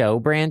show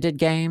branded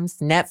games.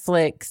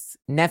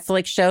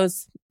 Netflix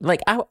shows,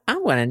 like I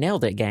want a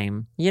Nailed It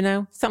game, you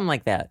know, something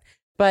like that.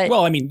 But,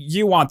 well, I mean,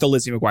 you want the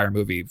Lizzie McGuire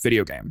movie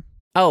video game.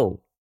 Oh,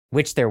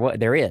 which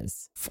there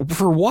is.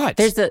 For what?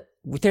 There's a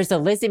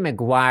Lizzie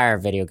McGuire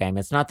video game.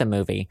 It's not the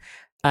movie.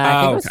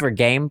 I think it was for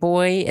Game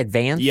Boy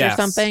Advance or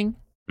something.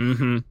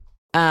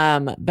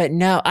 Mm-hmm. But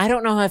no, I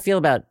don't know how I feel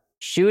about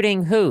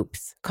Shooting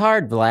Hoops,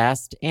 Card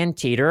Blast, and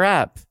Teeter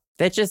Up.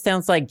 That just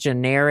sounds like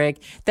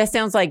generic. That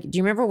sounds like, do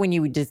you remember when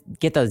you would just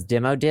get those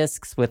demo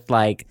discs with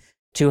like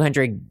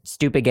 200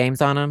 stupid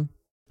games on them?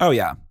 Oh,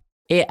 yeah.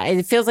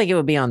 It feels like it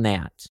would be on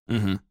that.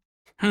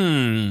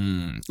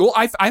 Mm-hmm. Well,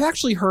 I've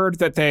actually heard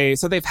that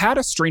they've had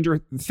a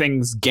Stranger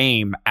Things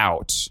game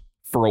out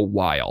for a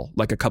while,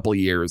 like a couple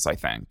years, I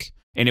think.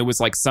 And it was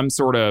like some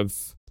sort of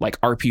like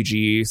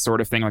RPG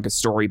sort of thing, like a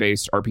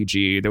story-based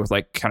RPG. There was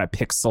like kind of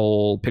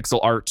pixel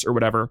art or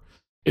whatever.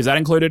 Is that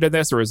included in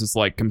this, or is this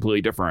like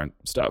completely different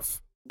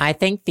stuff? I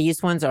think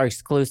these ones are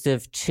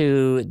exclusive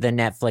to the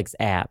Netflix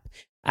app.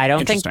 I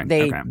don't think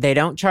they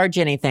don't charge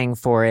anything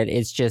for it.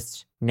 It's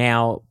just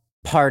now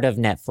part of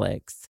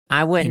Netflix.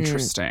 I wouldn't.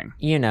 Interesting.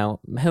 You know,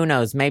 who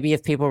knows? Maybe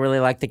if people really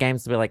like the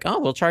games, they'll be like, "Oh,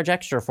 we'll charge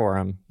extra for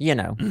them." You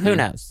know, who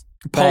knows?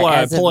 Pull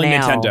a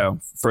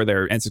Nintendo for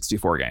their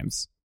N64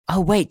 games.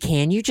 Oh wait,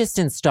 can you just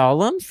install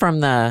them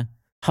from the?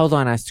 Hold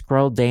on, I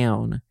scrolled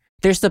down.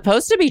 They're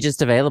supposed to be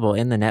just available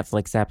in the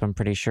Netflix app, I'm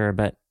pretty sure.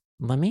 But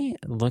let me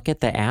look at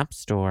the App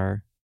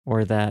Store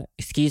or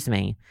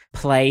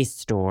Play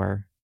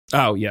Store.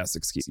 Oh yes,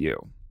 excuse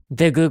you.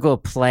 The Google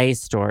Play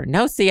Store.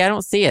 No, see, I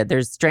don't see it.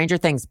 There's Stranger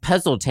Things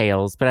Puzzle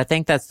Tales, but I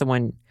think that's the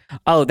one.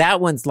 Oh, that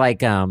one's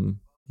like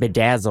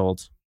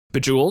Bedazzled.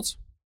 Bejeweled?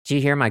 Did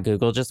you hear my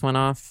Google just went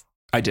off?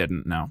 I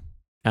didn't, no.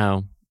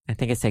 Oh, I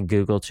think I said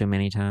Google too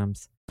many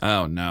times.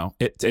 Oh, no.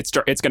 It's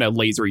going to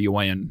laser you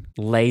in.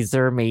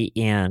 Laser me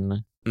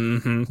in.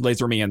 Mm-hmm.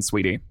 Laser me in,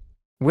 sweetie.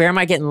 Where am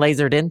I getting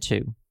lasered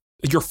into?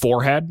 Your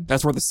forehead?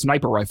 That's where the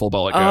sniper rifle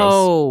bullet goes.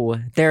 Oh,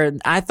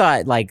 I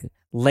thought like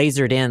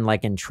lasered in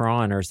like in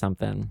Tron or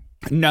something.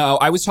 No,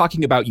 I was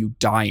talking about you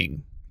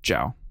dying,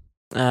 Joe.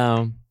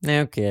 Oh,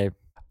 okay.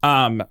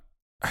 You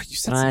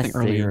said something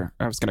earlier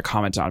I was going to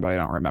comment on, but I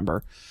don't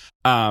remember.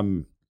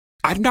 I'm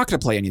not going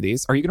to play any of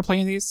these. Are you going to play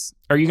any of these?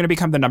 Are you going to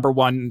become the number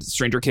one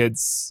Stranger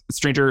Things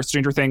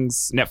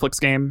Netflix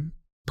game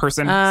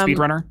person,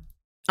 speedrunner?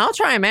 I'll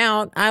try them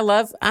out. I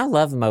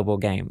love mobile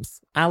games.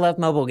 I love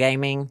mobile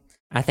gaming.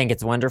 I think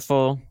it's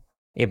wonderful.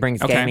 It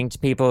brings gaming to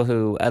people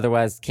who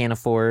otherwise can't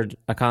afford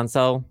a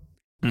console.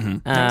 Mm-hmm.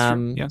 That's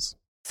true. Yes.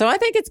 So I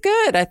think it's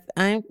good.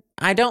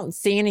 I don't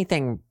see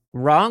anything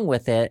wrong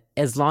with it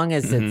as long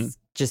as it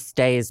just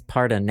stays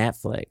part of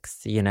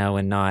Netflix, you know,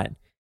 and not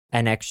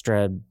an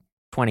extra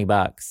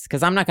 $20.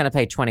 Because I'm not going to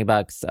pay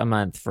 $20 a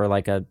month for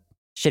like a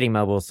shitty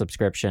mobile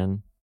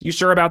subscription. You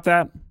sure about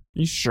that?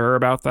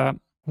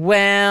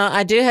 Well,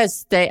 I do have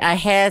I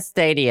had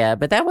Stadia,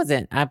 but that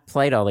wasn't. I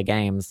played all the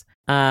games.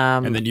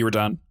 And then you were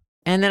done.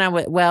 And then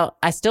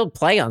I still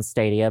play on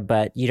Stadia,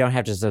 but you don't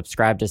have to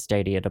subscribe to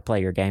Stadia to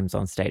play your games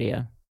on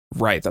Stadia.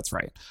 Right, that's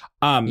right.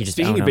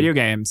 Speaking of video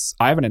games,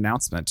 I have an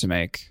announcement to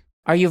make.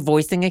 Are you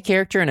voicing a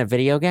character in a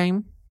video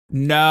game?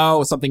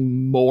 No,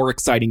 something more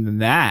exciting than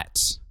that.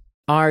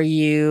 Are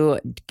you?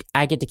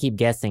 I get to keep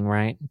guessing,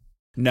 right?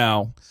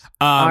 No.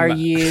 Are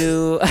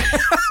you?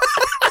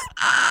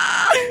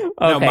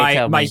 Okay,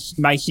 no,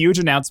 my huge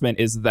announcement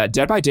is that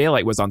Dead by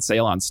Daylight was on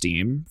sale on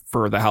Steam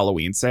for the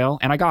Halloween sale,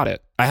 and I got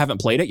it. I haven't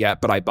played it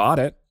yet, but I bought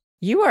it.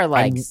 You are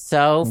like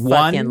so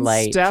fucking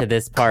late to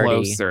this party.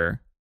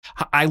 Closer.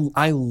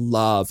 I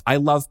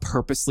love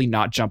purposely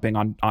not jumping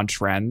on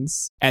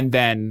trends and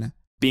then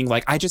being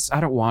like, I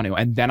don't want to.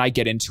 And then I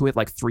get into it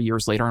like 3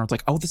 years later and I was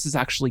like, oh, this is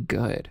actually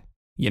good.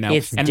 You know?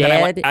 It's dead.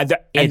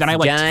 Then I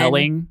like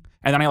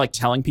And then I like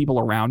telling people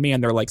around me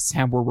and they're like,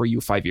 Sam, where were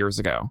you 5 years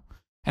ago?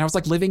 And I was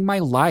like, living my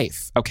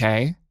life,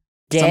 okay?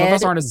 Some of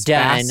us aren't as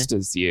fast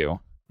as you.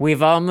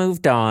 We've all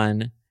moved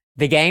on.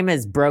 The game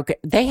is broken.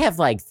 They have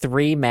like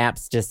 3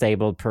 maps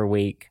disabled per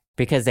week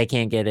because they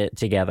can't get it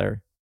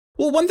together.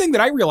 Well, one thing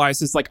that I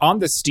realized is like on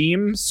the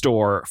Steam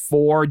store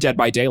for Dead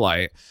by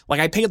Daylight, like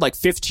I paid like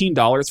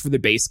 $15 for the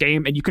base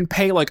game, and you can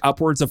pay like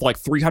upwards of like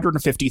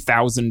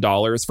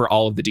 $350,000 for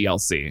all of the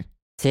DLC.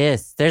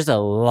 Sis, there's a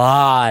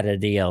lot of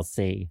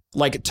DLC.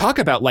 Like, talk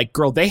about like,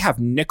 girl, they have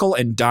nickel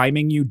and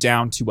diming you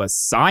down to a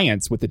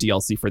science with the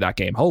DLC for that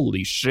game.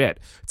 Holy shit.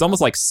 It's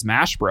almost like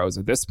Smash Bros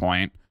at this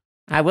point.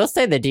 I will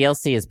say the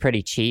DLC is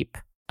pretty cheap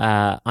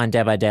on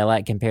Dead by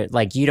Daylight compared.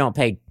 Like, you don't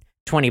pay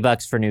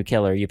 $20 for New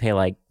Killer. You pay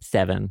like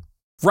 $7.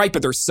 Right,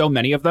 but there's so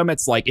many of them.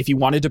 It's like if you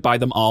wanted to buy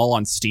them all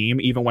on Steam,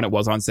 even when it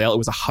was on sale, it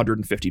was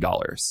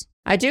 $150.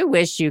 I do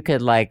wish you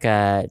could like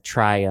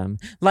try them,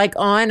 like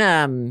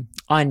on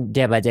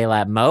Dead by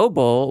Daylight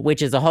Mobile,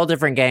 which is a whole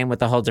different game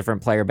with a whole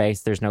different player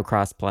base. There's no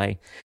crossplay.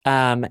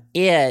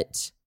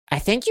 I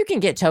think you can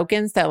get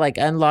tokens that like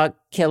unlock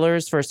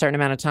killers for a certain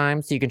amount of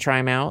time, so you can try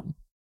them out.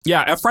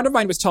 Yeah, a friend of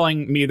mine was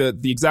telling me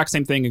that the exact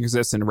same thing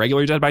exists in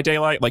regular Dead by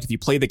Daylight. Like if you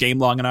play the game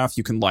long enough,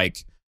 you can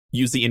like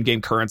use the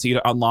in-game currency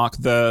to unlock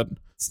the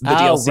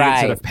DLC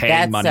instead of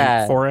paying money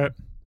for it.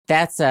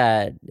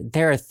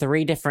 There are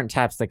 3 different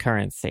types of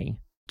currency.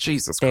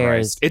 Jesus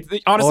Christ.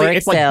 Honestly,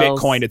 it's like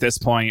Bitcoin at this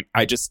point.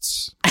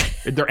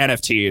 They're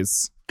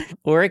NFTs.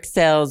 Auric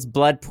cells,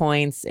 blood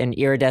points, and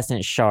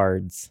iridescent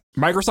shards.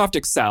 Microsoft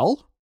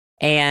Excel?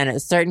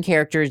 And certain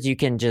characters you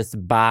can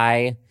just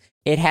buy.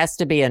 It has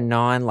to be a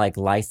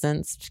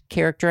licensed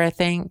character, I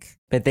think.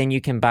 But then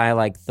you can buy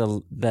like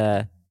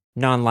the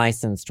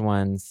non-licensed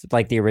ones,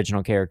 like the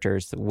original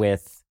characters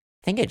with,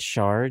 I think it's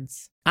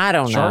shards. I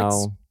don't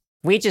know.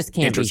 We just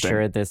can't be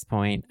sure at this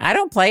point. I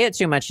don't play it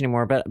too much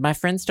anymore, but my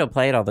friends still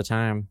play it all the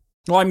time.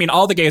 Well, I mean,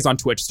 all the gays on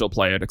Twitch still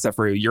play it, except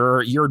for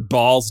you. You're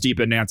balls deep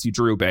in Nancy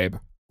Drew, babe.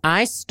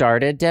 I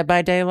started Dead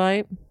by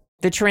Daylight,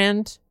 the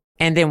trend,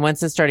 and then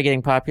once it started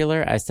getting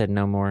popular, I said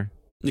no more.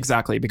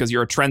 Exactly, because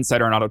you're a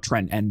trendsetter, not a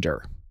trend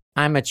ender.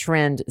 I'm a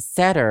trend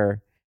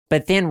setter,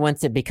 but then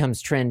once it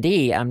becomes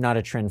trendy, I'm not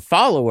a trend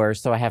follower,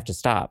 so I have to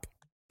stop.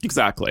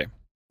 Exactly.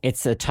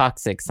 It's a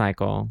toxic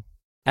cycle.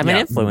 I'm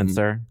an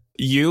influencer.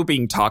 You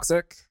being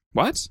toxic?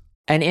 What?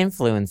 An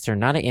influencer,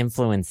 not an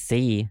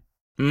influencee.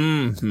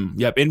 Mm-hmm.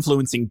 Yep,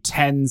 influencing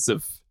tens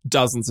of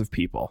dozens of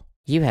people.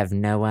 You have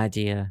no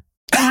idea.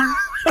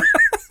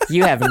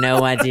 You have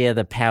no idea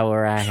the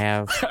power I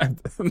have.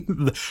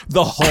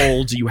 The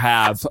hold you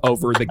have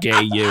over the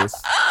gay youth.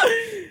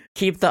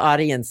 Keep the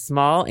audience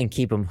small and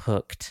keep them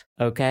hooked,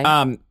 okay?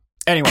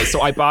 Anyway,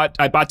 so I bought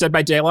Dead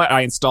by Daylight.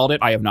 I installed it.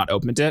 I have not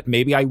opened it.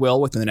 Maybe I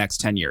will within the next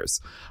 10 years.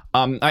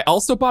 I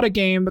also bought a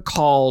game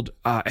called,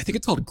 I think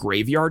it's called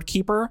Graveyard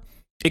Keeper.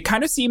 It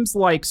kind of seems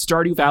like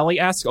Stardew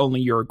Valley-esque,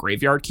 only you're a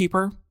graveyard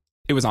keeper.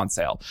 It was on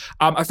sale.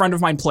 A friend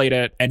of mine played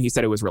it, and he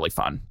said it was really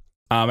fun.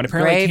 And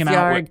apparently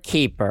Graveyard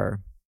Keeper.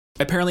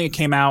 Apparently it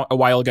came out a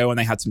while ago, and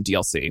they had some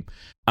DLC.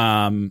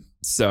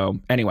 So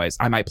anyways,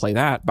 I might play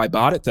that. I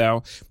bought it,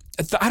 though.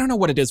 I don't know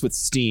what it is with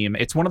Steam.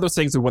 It's one of those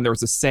things that when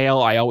there's a sale,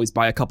 I always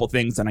buy a couple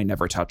things and I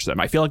never touch them.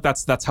 I feel like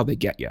that's how they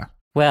get you.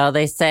 Well,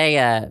 they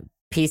say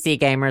PC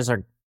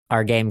gamers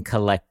are game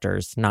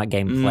collectors, not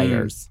game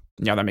players.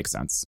 Yeah, that makes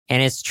sense.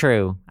 And it's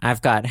true.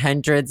 I've got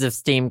hundreds of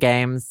Steam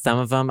games. Some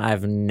of them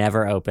I've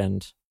never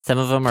opened. Some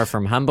of them are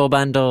from Humble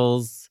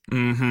Bundles.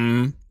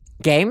 Mm-hmm.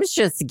 Games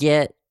just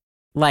get,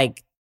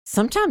 like,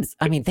 sometimes,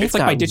 I mean, they've it's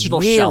like got my digital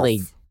really,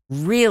 shelf.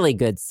 really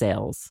good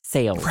sales.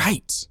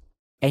 Right.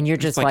 And you're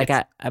just like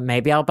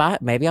maybe I'll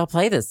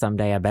play this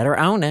someday. I better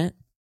own it.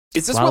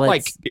 Is this what,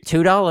 like,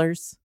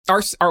 $2?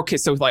 Okay,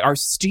 so like our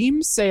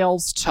Steam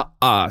sales to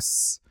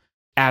us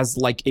as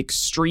like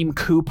extreme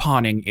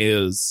couponing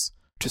is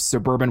to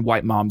suburban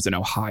white moms in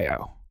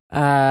Ohio?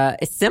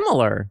 It's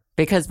similar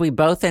because we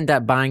both end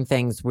up buying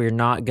things we're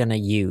not going to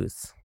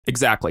use.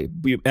 Exactly.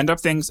 We end up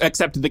things,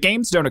 except the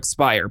games don't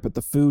expire, but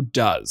the food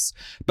does.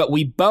 But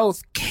we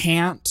both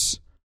can't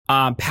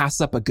pass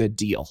up a good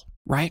deal.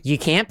 Right? You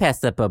can't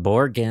pass up a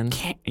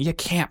Borgen. You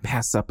can't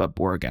pass up a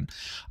Borgen.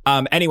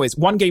 Anyways,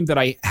 one game that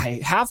I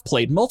have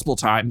played multiple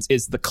times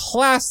is the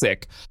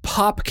classic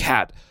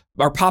PopCap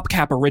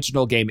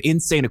original game,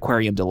 Insane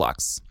Aquarium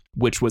Deluxe,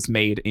 which was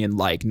made in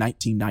like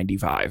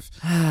 1995.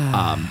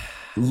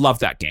 Love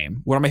that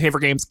game. One of my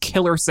favorite games,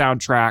 killer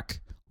soundtrack,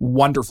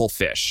 wonderful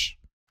fish.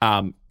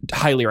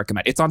 Highly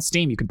recommend. It's on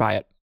Steam. You can buy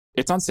it.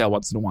 It's on sale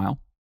once in a while.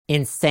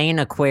 Insane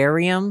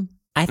Aquarium?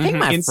 I think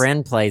my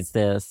friend plays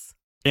this.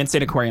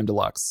 Insane Aquarium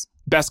Deluxe.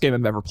 Best game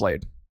I've ever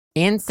played.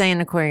 Insane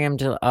Aquarium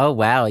Deluxe. Oh,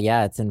 wow.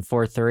 Yeah, it's in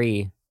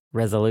 4.3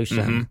 resolution.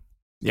 Mm-hmm.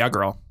 Yeah,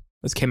 girl.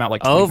 This came out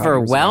like 25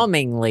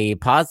 overwhelmingly years ago.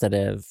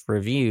 Positive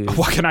reviews.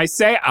 What can I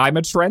say? I'm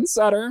a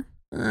trendsetter.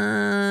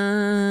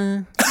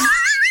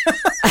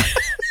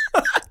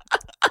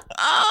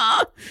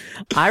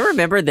 I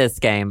remember this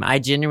game. I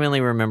genuinely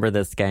remember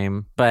this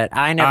game, but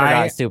I never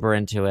got super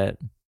into it.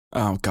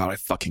 Oh God, I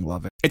fucking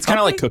love it. It's kind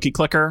of like Cookie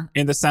Clicker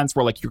in the sense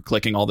where like you're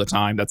clicking all the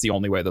time. That's the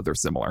only way that they're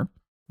similar.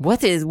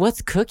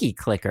 What's Cookie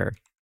Clicker?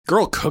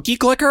 Girl, Cookie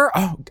Clicker?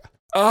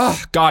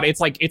 Oh God, it's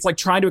like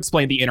trying to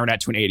explain the internet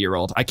to an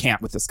 80-year-old. I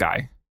can't with this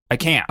guy. I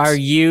can't. Are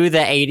you the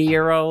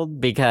 80-year-old?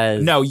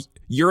 Because no,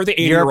 you're the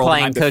 80-year-old. You're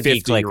playing and I'm Cookie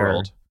the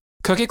 50-year-old.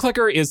 Cookie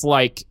Clicker is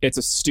like, it's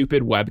a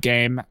stupid web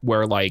game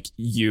where like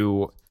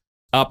you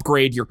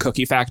upgrade your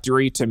cookie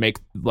factory to make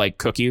like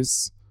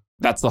cookies.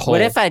 That's the whole.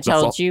 What if I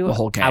told you the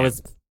whole game?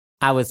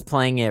 I was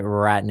playing it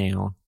right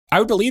now? I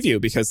would believe you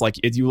because like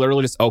you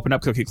literally just open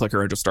up Cookie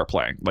Clicker and just start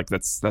playing. Like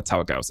that's how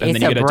it goes. And it's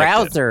then you get a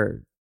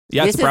browser.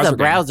 Yeah, this is a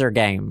browser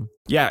game.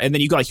 Yeah, and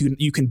then you got like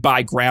you can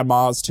buy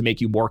grandmas to make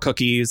you more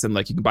cookies, and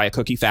like you can buy a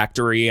cookie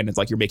factory, and it's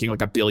like you're making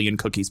like 1 billion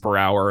cookies per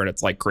hour, and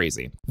it's like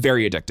crazy,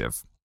 very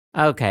addictive.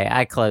 Okay,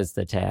 I closed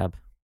the tab.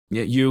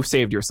 Yeah, you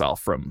saved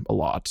yourself from a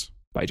lot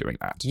by doing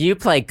that. You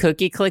play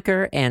Cookie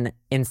Clicker and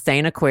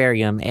Insane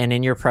Aquarium, and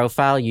in your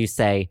profile you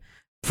say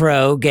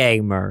pro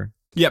gamer.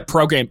 Yeah,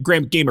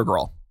 gamer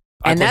girl.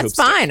 And that's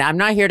fine. I'm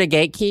not here to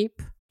gatekeep.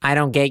 I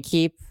don't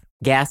gatekeep,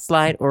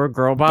 gaslight, or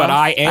girl boss. But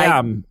I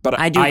am.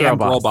 I do am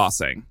girl girl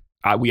bossing.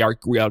 We are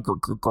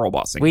girl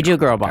bossing. We do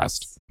girl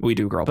boss. We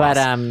do girl boss.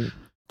 But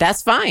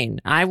that's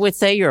fine. I would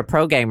say you're a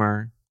pro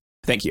gamer.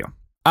 Thank you.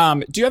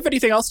 Do you have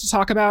anything else to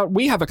talk about?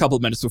 We have a couple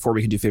of minutes before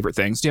we can do favorite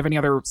things. Do you have any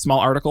other small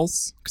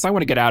articles? Because I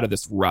want to get out of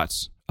this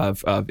rut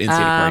of Insane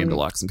Aquarium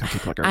Deluxe and Cookie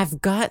Clicker.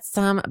 I've got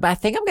some, but I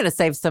think I'm going to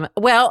save some.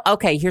 Well,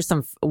 okay, here's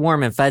some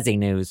warm and fuzzy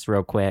news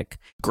real quick.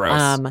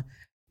 Gross.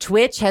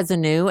 Twitch has a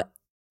new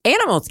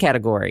animals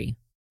category.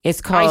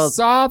 It's called I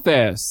saw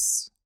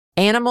this.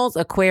 Animals,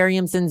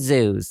 Aquariums, and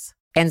Zoos.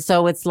 And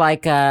so it's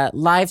like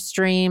live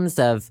streams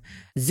of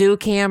zoo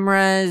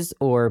cameras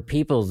or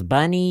people's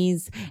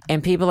bunnies.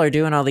 And people are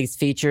doing all these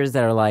features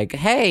that are like,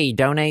 hey,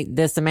 donate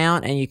this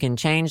amount and you can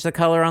change the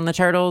color on the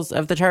turtles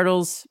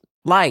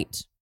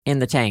light in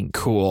the tank.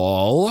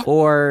 Cool.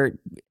 Or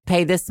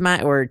pay this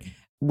much, or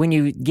when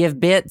you give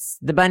bits,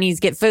 the bunnies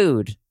get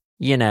food,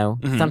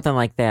 something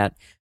like that.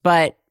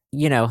 But,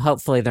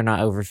 hopefully they're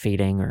not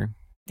overfeeding or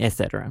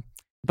etc.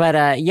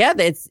 But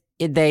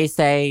they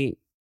say,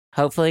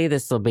 hopefully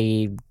this will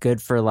be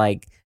good for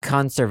like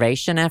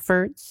conservation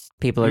efforts.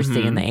 People are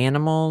seeing the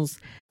animals.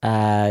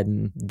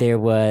 There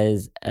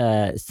was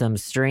some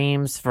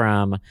streams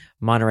from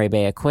Monterey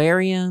Bay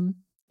Aquarium,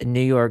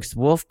 New York's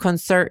Wolf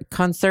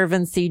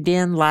Conservancy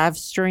Den live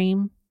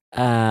stream.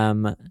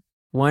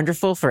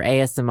 Wonderful for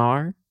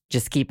ASMR,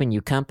 just keeping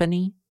you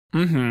company.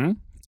 Mm-hmm.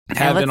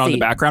 Have it on the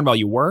background while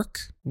you work.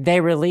 They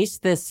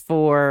released this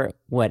for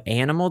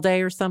Animal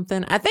Day or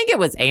something? I think it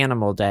was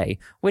Animal Day,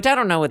 which I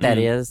don't know what that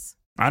is.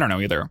 I don't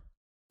know either.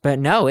 But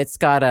no, it's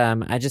got,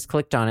 I just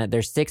clicked on it.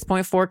 There's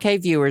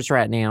 6.4K viewers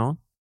right now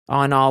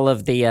on all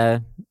of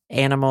the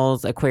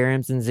animals,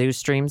 aquariums, and zoo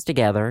streams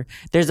together.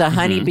 There's a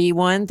honeybee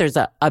one. There's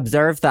a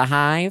Observe the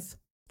Hive.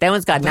 That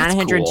one's got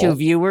 902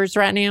 viewers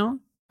right now.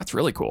 That's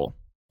really cool.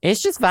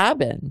 It's just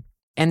vibing.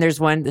 And there's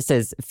one that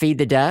says Feed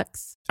the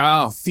Ducks.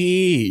 Oh,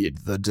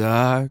 feed the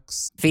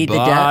ducks. Feed the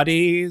ducks.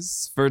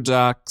 Bodies for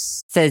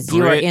ducks. Says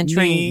Brittany, you are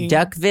entering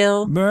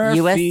Duckville, Murphy,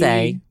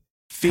 USA.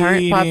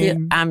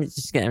 I'm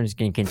just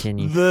gonna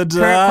continue. The ducks.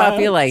 Current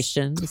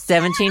population: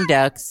 17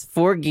 ducks,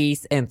 4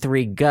 geese, and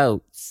 3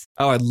 goats.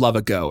 Oh, I love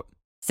a goat.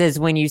 Says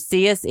when you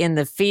see us in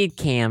the feed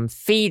cam,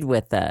 feed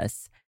with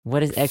us.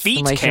 What is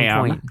exclamation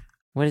point?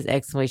 What does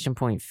exclamation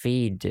point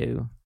feed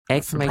do?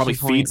 Exclamation probably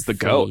point feeds the feed.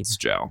 goats,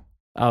 Joe.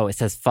 Oh, it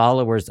says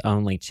followers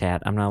only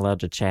chat. I'm not allowed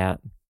to chat.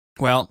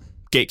 Well,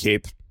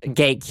 gatekept.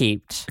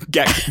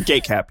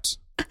 Gatekept.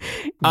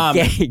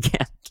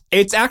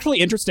 It's actually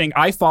interesting.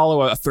 I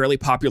follow a fairly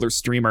popular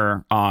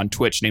streamer on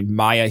Twitch named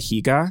Maya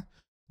Higa.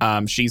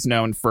 She's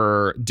known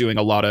for doing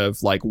a lot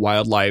of like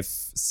wildlife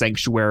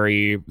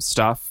sanctuary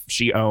stuff.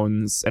 She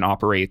owns and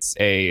operates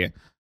a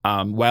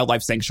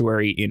wildlife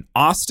sanctuary in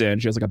Austin.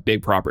 She has like a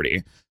big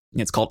property.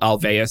 It's called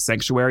Alveus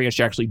Sanctuary, and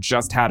she actually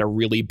just had a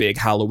really big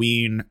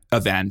Halloween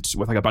event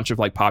with like a bunch of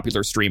like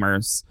popular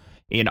streamers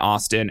in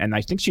Austin, and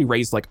I think she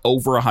raised like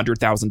over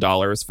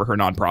 $100,000 for her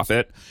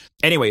nonprofit.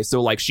 Anyway,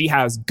 so like she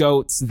has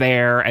goats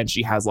there, and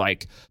she has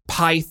like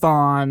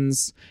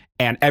pythons,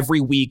 and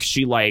every week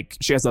she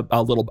has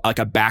a little like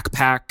a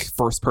backpack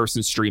first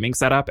person streaming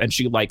setup, and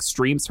she like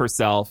streams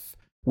herself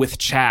with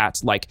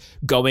chat, like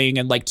going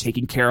and like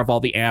taking care of all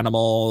the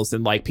animals,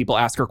 and like people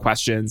ask her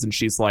questions, and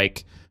she's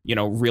like,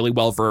 really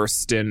well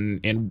versed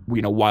in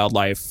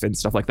wildlife and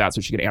stuff like that, so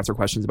she can answer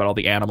questions about all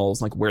the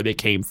animals, like where they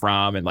came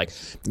from, and like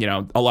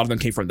a lot of them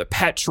came from the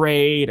pet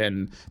trade,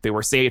 and they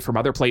were saved from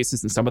other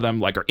places, and some of them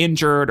like are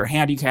injured or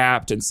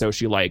handicapped, and so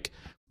she like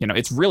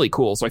it's really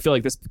cool. So I feel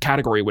like this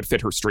category would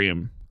fit her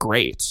stream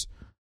great.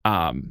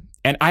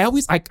 And I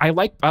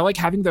like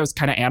having those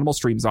kind of animal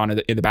streams on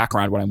in the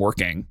background when I'm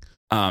working,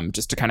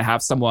 just to kind of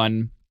have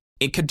someone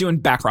it could do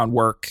background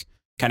work,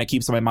 kind of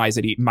keeps my mind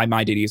at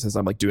ease as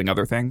I'm like doing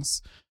other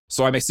things.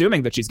 So I'm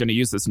assuming that she's going to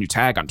use this new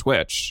tag on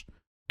Twitch,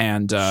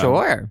 and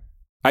sure,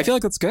 I feel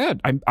like that's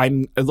good.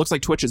 It looks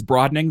like Twitch is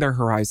broadening their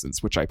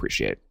horizons, which I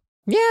appreciate.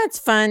 Yeah, it's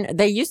fun.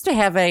 They used to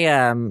have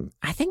I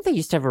think they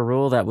used to have a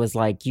rule that was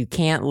like, you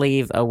can't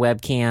leave a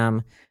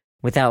webcam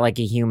without like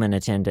a human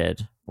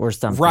attended or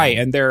something. Right.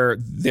 And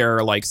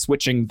they're like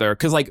switching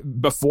cause like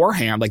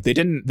beforehand, like they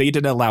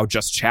didn't allow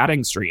just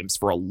chatting streams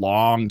for a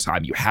long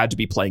time. You had to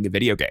be playing a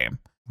video game.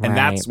 And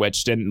that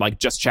switched, and like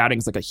just chatting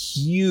is like a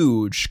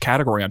huge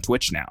category on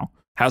Twitch now.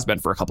 Has been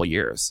for a couple of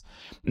years.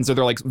 And so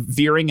they're like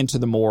veering into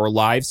the more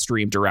live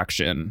stream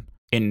direction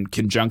in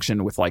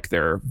conjunction with like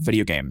their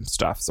video game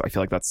stuff. So I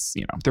feel like that's,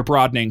 they're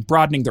broadening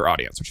their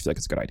audience, which I feel like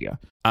is a good idea.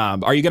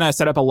 Are you going to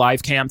set up a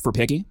live cam for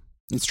Piggy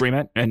and stream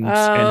it and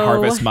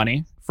harvest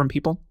money from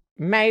people?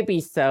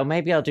 Maybe so.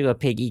 Maybe I'll do a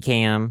Piggy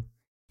cam.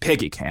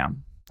 Piggy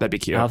cam. That'd be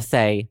cute. I'll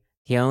say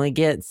he only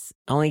gets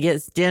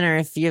dinner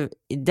if you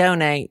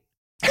donate.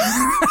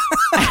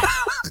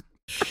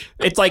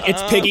 It's like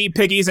it's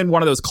Piggy's in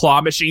one of those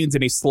claw machines,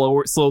 and he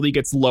slowly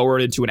gets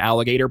lowered into an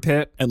alligator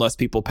pit unless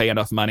people pay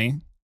enough money.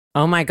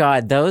 Oh my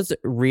God, those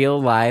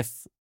real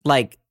life,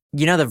 like,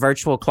 the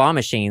virtual claw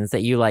machines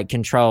that you like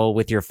control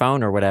with your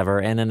phone or whatever,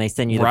 and then they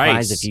send you the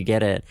prize if you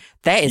get it.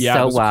 That is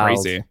so wild.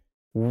 Crazy.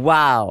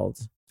 Wild.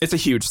 It's a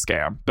huge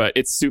scam, but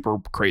it's super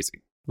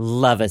crazy.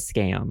 Love a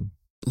scam.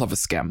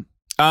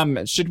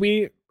 Should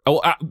we?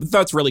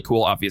 That's really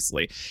cool,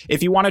 obviously.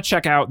 If you want to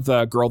check out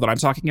the girl that I'm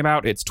talking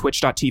about, it's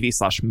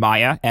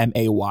twitch.tv/Maya,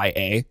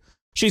 Maya.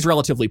 She's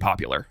relatively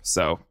popular,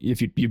 so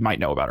if you might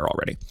know about her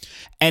already.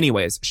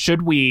 Anyways,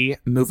 should we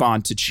move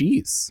on to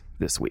cheese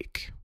this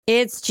week?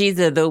 It's cheese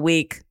of the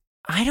week.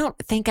 I don't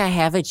think I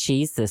have a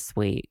cheese this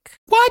week.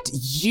 What?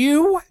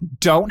 You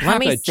don't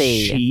have a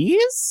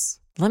cheese?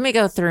 Let me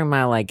go through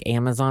my like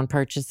Amazon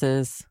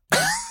purchases.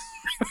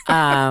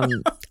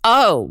 Well.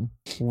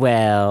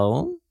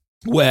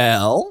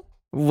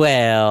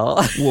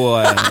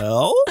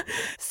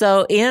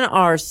 So in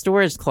our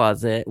storage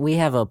closet, we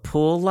have a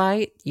pull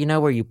light,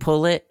 where you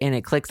pull it and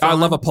it clicks on. I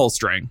love a pull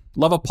string.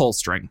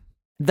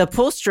 The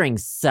pull string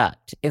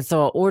sucked. And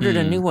so I ordered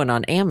a new one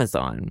on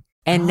Amazon.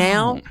 And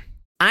now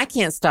I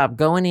can't stop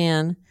going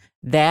in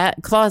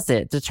that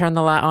closet to turn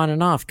the light on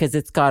and off because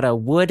it's got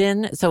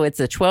it's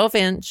a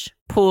 12-inch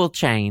pull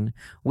chain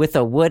with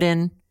a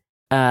wooden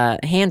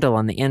handle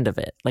on the end of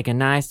it, like a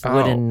nice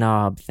wooden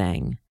knob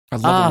thing. I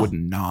love a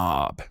wooden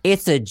knob.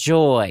 It's a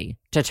joy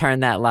to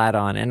turn that light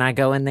on. And I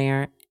go in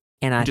there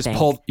and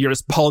you're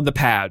just pulling the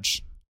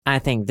page. I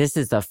think this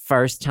is the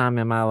first time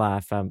in my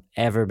life I've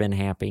ever been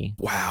happy.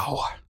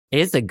 Wow.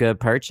 It's a good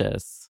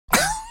purchase.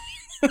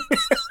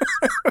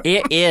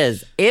 It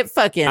is.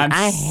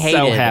 I hated.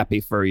 So happy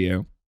for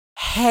you.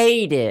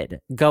 Hated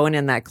going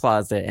in that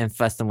closet and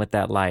fussing with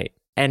that light.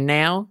 And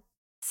now,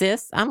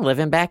 sis, I'm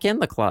living back in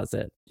the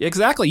closet.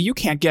 Exactly. You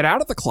can't get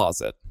out of the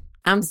closet.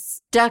 I'm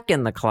stuck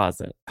in the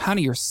closet.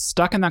 Honey, you're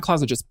stuck in that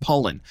closet just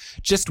pulling.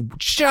 Just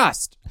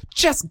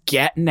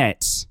getting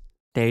it.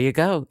 There you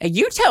go.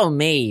 You tell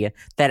me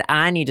that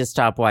I need to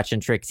stop watching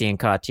Trixie and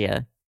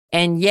Katya.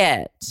 And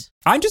yet,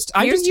 I'm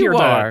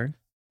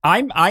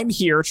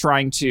here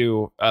trying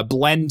to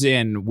blend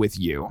in with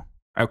you.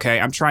 Okay?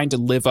 I'm trying to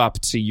live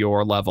up to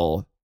your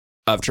level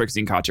of Trixie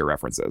and Katya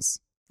references.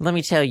 Let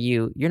me tell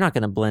you, you're not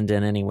going to blend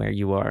in anywhere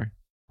you are.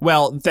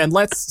 Well, then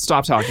let's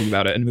stop talking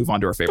about it and move on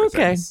to our favorite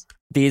things.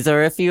 These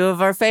are a few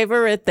of our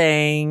favorite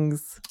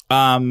things.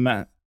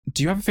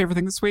 Do you have a favorite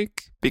thing this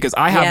week? Because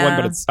I have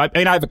one, but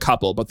I have a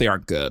couple, but they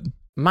aren't good.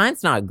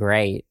 Mine's not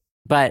great,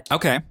 but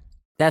okay,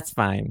 that's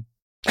fine.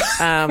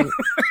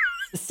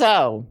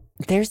 So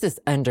there's this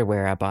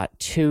underwear I bought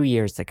 2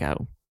 years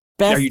ago.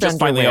 Are you just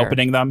finally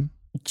opening them?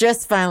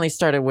 Just finally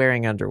started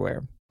wearing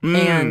underwear.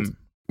 And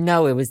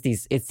no, it's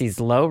these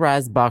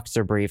low-rise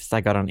boxer briefs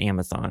I got on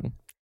Amazon.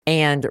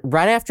 And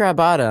right after I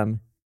bought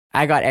them,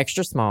 I got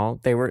extra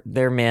small.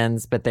 They're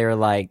men's, but they were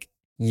like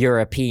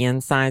European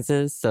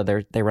sizes, so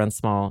they run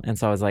small. And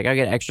so I was like, I'll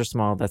get extra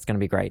small. That's going to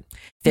be great.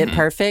 Fit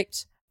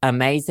perfect,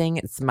 amazing.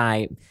 It's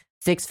my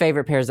 6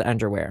 favorite pairs of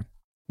underwear.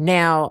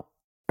 Now,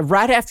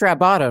 right after I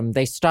bought them,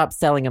 they stopped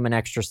selling them in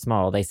extra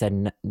small. They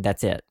said,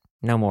 that's it.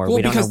 No more.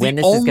 We don't know when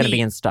this is going to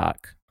be in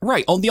stock.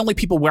 Right. The only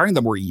people wearing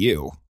them were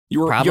you.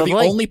 You're the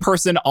only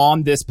person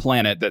on this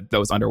planet that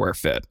those underwear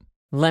fit.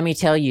 Let me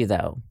tell you,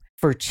 though.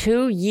 For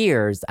 2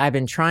 years, I've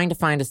been trying to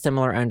find a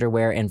similar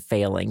underwear and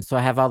failing. So I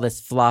have all this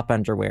flop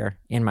underwear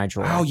in my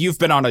drawer. Oh, you've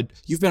been on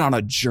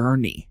a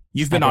journey.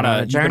 You've been on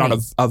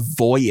a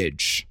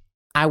voyage.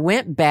 I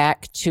went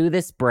back to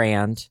this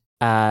brand.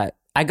 I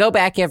go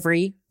back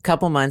every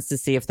couple months to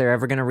see if they're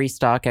ever going to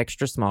restock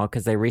extra small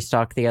because they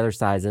restock the other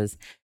sizes.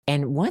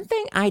 And one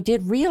thing I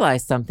did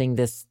realize something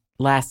this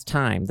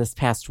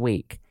past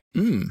week.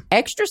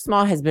 Extra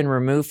small has been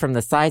removed from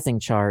the sizing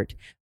chart.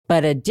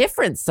 But a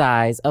different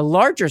size, a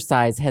larger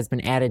size, has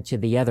been added to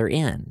the other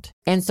end.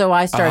 And so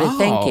I started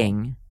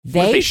thinking,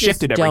 they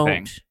shifted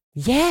everything.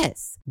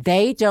 Yes.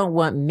 They don't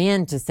want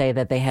men to say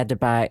that they had to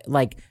buy,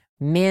 like,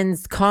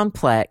 men's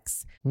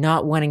complex,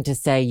 not wanting to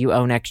say you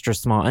own extra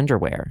small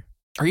underwear.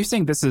 Are you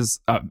saying this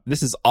is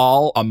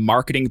all a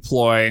marketing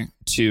ploy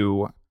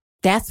to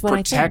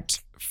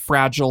protect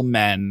fragile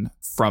men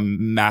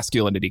from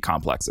masculinity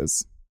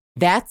complexes?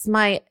 That's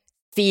my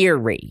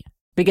theory.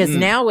 Because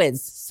now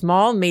it's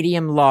small,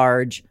 medium,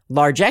 large,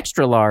 large,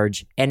 extra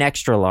large, and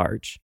extra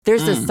large.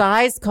 There's a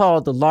size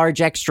called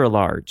large, extra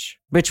large,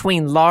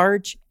 between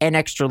large and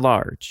extra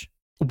large.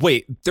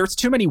 Wait, there's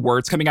too many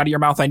words coming out of your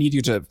mouth. I need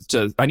you to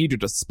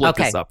split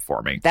this up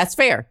for me. That's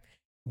fair.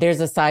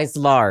 There's a size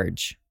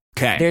large.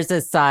 Okay. There's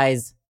a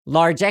size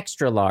large,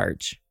 extra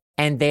large.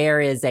 And there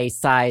is a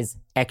size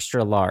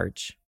extra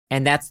large.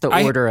 And that's the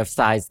order of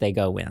size they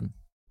go in.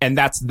 And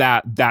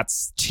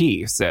that's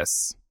T,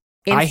 sis.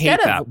 I hate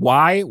that.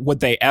 Why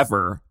would they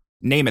ever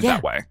name it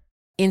that way?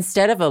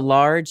 Instead of a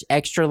large,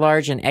 extra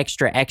large, and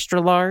extra, extra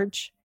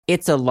large,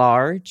 it's a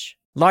large,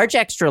 large,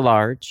 extra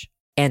large,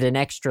 and an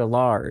extra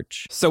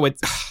large. So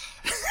it's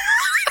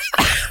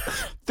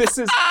this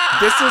is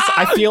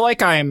I feel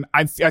like I'm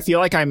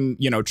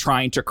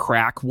trying to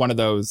crack one of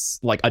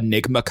those like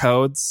Enigma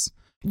codes.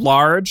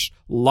 Large,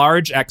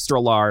 large, extra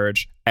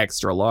large,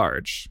 extra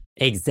large.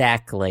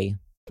 Exactly.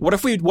 What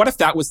if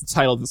that was the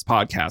title of this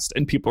podcast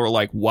and people were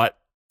like, what?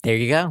 There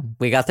you go.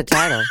 We got the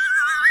title.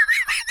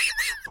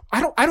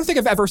 I don't think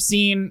I've ever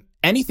seen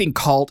anything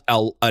called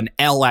an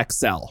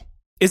LXL.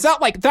 Is that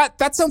like that?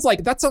 That sounds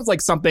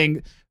like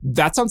something.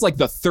 That sounds like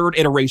the third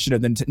iteration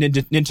of the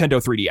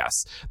Nintendo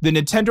 3DS. The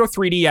Nintendo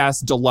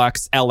 3DS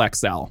Deluxe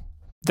LXL.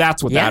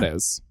 That's what that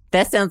is.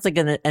 That sounds like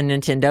a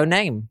Nintendo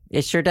name.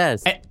 It sure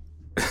does.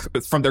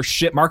 From their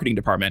shit marketing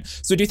department.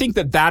 So do you think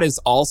that is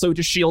also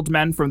to shield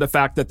men from the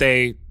fact that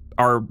they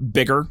are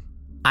bigger?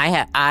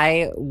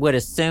 I would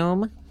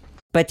assume.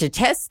 But to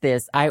test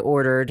this, I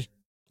ordered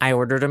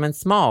them in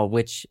small,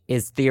 which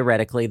is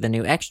theoretically the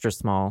new extra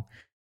small.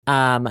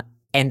 And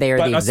they are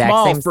the exact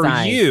same size. But a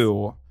small for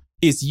you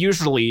is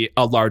usually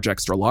a large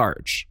extra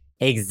large.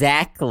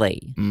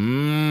 Exactly.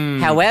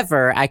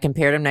 However, I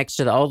compared them next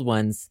to the old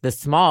ones. The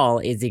small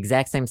is the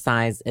exact same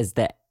size as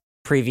the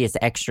previous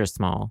extra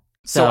small.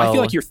 So I feel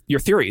like your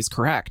theory is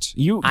correct.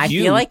 I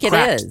feel like it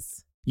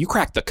is. You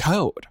cracked the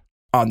code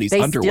on these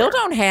underwear. They still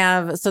don't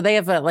have, so they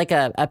have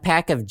a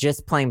pack of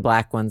just plain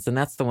black ones, and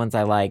that's the ones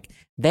I like.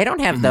 They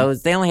don't have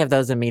those. They only have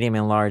those in medium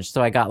and large,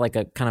 so I got like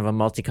a kind of a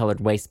multicolored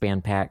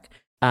waistband pack.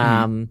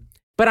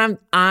 But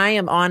I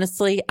am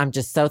honestly, I'm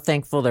just so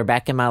thankful they're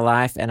back in my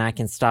life and I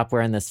can stop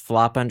wearing this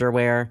flop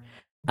underwear.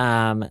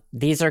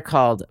 These are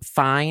called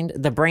Find.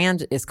 The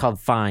brand is called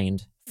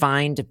Find.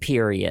 Find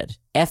period.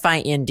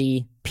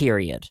 Find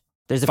period.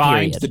 There's a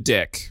period. Find the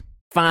dick.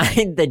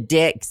 Find the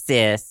dick,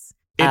 sis.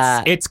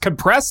 It's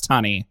compressed,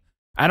 honey.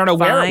 I don't know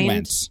where it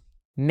went.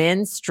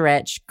 Men's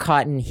Stretch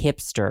Cotton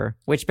Hipster,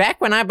 which back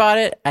when I bought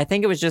it, I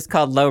think it was just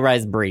called Low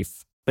Rise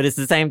Brief, but it's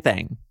the same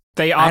thing.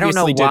 They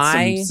obviously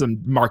did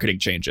some marketing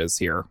changes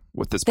here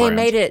with this brand.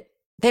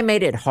 They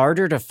made it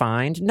harder to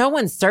find. No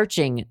one's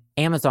searching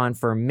Amazon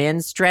for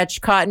men's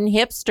stretch cotton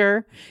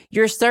hipster.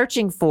 You're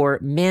searching for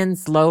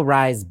men's low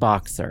rise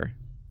boxer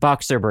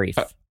brief.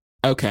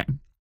 Okay.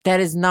 That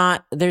is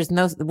not.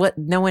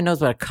 No one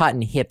knows what a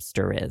cotton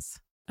hipster is.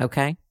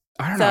 Okay.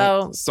 I don't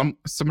know.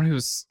 Someone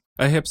who's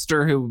a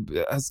hipster who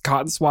has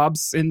cotton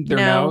swabs in their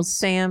nose.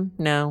 Sam.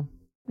 No.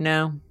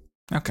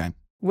 Okay.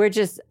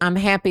 I'm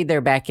happy they're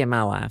back in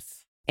my life.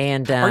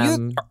 And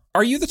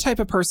are you the type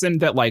of person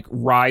that like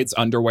rides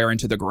underwear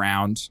into the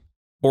ground?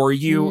 Or are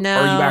you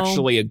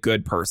actually a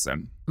good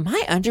person?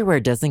 My underwear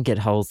doesn't get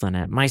holes in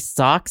it. My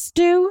socks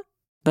do,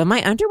 but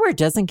my underwear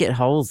doesn't get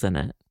holes in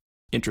it.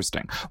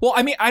 Interesting. Well,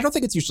 I mean, I don't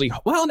think it's usually,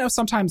 no,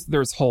 sometimes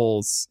there's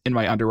holes in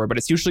my underwear, but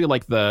it's usually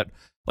like the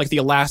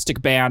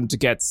elastic band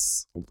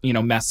gets,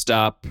 messed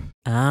up.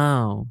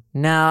 Oh,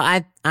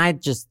 no, I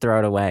just throw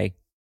it away.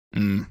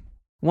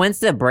 Once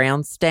the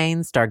brown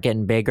stains start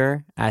getting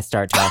bigger, I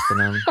start tossing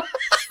them.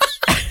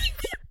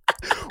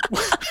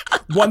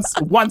 Once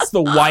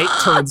the white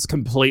turns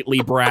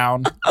completely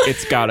brown,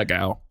 it's gotta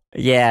go.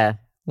 Yeah.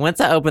 Once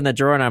I open the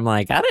drawer and I'm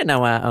like, I didn't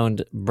know I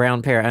owned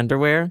brown pair of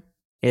underwear.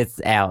 It's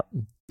out.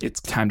 It's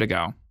time to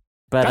go.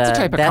 But that's the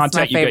type of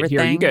content you get here.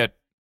 Thing.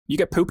 You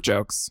get poop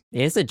jokes.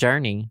 It's a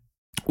journey.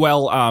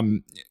 Well,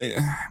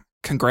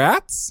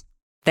 congrats.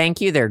 Thank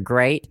you. They're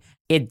great.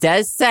 It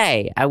does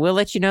say, I will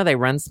let you know they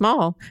run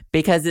small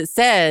because it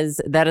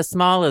says that a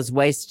small is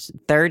waist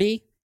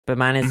 30, but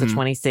mine is a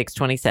 26,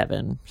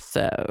 27.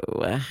 So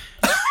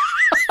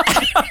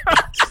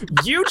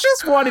you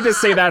just wanted to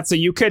say that so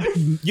you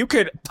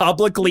could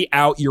publicly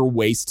out your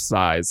waist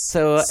size.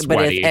 So, Sweaty.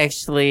 But it's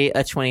actually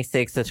a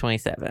 26 to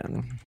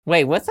 27.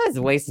 Wait, what size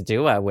waist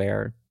do I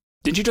wear?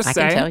 Did you just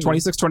say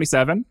 26,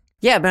 27?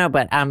 Yeah, no,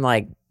 but I'm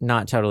like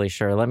not totally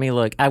sure. Let me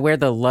look. I wear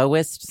the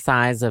lowest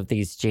size of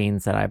these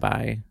jeans that I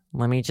buy.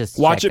 Let me just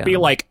watch check it be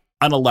like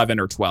an 11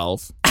 or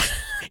 12.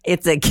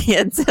 It's a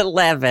kid's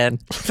 11.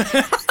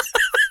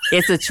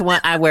 It's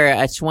I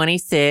wear a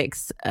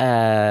 26.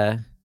 Yeah,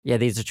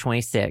 these are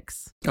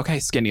 26. Okay,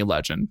 skinny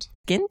legend.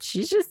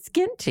 She's just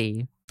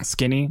skinty.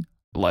 Skinny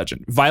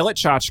legend. Violet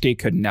Chachki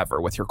could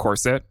never with your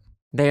corset.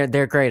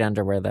 They're great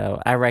underwear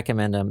though. I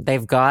recommend them.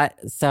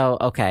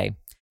 Okay.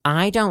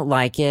 I don't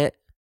like it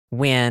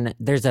when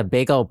there's a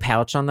big old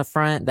pouch on the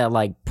front that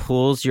like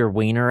pulls your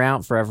wiener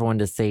out for everyone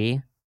to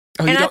see.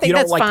 Oh, you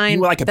don't like fine.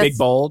 You like a big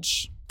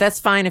bulge? That's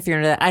fine if you're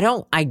into that.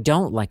 I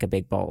don't like a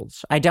big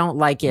bulge. I don't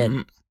like it.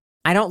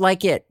 I don't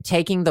like it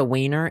taking the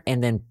wiener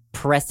and then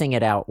pressing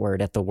it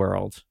outward at the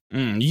world.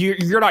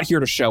 You're not here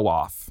to show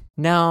off.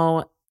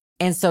 No.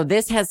 And so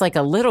this has like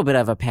a little bit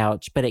of a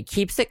pouch, but it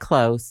keeps it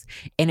close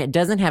and it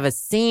doesn't have a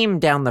seam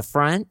down the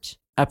front,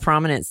 a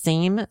prominent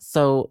seam.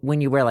 So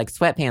when you wear like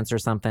sweatpants or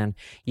something,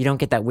 you don't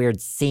get that weird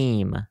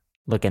seam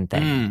looking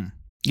thing.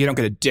 You don't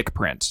get a dick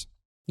print.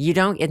 You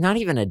don't, it's not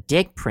even a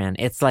dick print.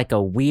 It's like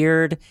a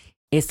weird,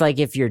 it's like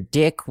if your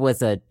dick was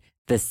the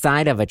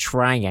side of a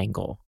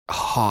triangle.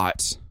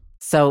 Hot.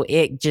 So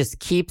it just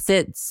keeps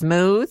it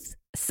smooth,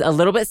 a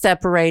little bit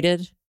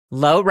separated,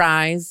 low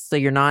rise. So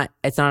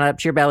it's not up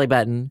to your belly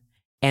button.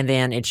 And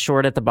then it's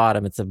short at the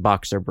bottom. It's a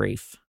boxer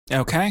brief.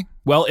 Okay.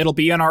 Well, it'll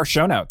be in our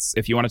show notes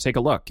if you want to take a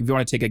look, if you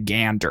want to take a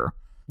gander.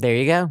 There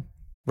you go.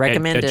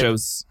 Recommended. At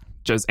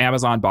Joe's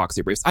Amazon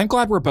boxer briefs. I'm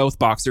glad we're both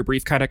boxer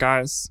brief kind of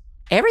guys.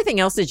 Everything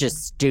else is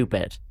just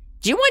stupid.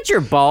 Do you want your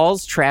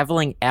balls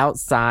traveling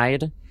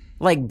outside?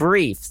 Like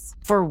briefs.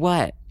 For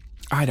what?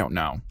 I don't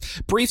know.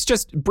 Briefs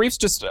just,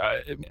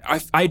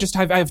 I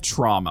have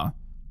trauma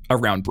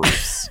around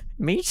briefs.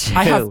 Me too.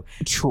 I have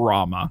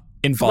trauma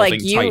involving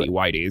like tighty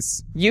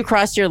whities. You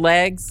cross your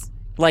legs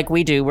like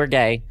we do. We're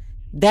gay.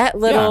 That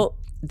little,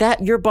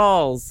 your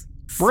balls.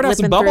 We're gonna have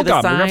some bubble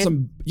gum.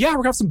 We're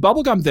gonna have some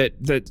bubble gum that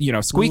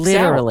squeaks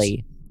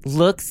literally out.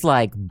 Looks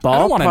like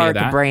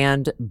ballpark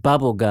brand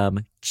bubble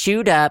gum,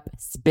 chewed up,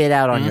 spit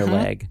out on your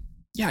leg.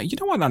 Yeah, you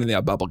don't want none of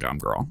that bubble gum,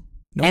 girl.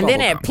 No and then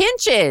gum. It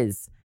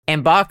pinches.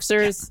 And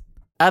boxers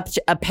up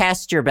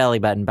past your belly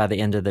button by the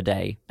end of the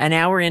day. An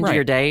hour into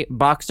your day,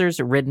 boxers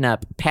ridden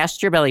up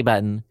past your belly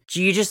button.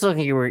 You just look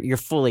like you're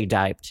fully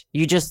diped.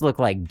 You just look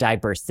like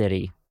Diaper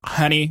City.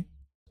 Honey,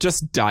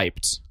 just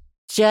diped.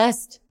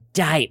 Just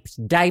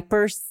diped.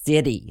 Diaper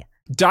City.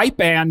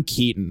 Dipe and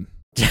Keaton.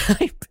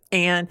 Dipe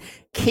and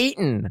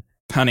Keaton.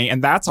 Honey,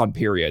 and that's on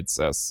period,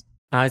 sis.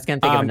 I was going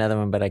to think of another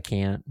one, but I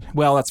can't.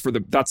 Well, that's for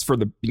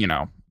the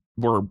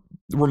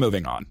we're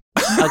moving on.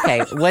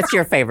 Okay, what's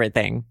your favorite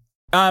thing?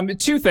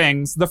 Two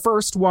things. The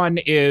first one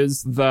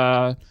is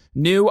the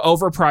new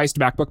overpriced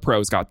MacBook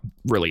Pros got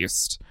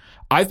released.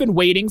 I've been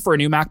waiting for a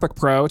new MacBook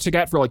Pro to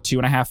get for like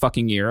 2.5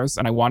 fucking years,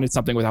 and I wanted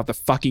something without the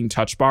fucking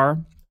touch bar.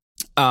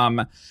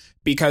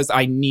 Because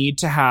I need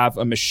to have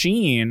a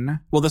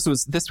machine. Well, this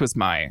was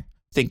my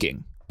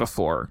thinking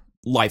before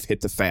life hit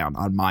the fan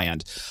on my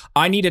end.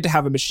 I needed to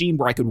have a machine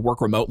where I could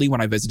work remotely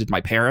when I visited my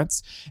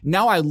parents.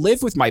 Now I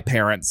live with my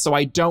parents, so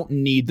I don't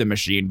need the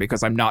machine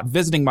because I'm not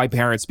visiting my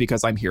parents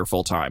because I'm here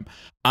full time.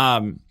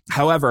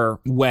 However,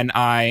 when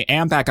I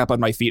am back up on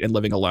my feet and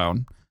living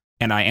alone,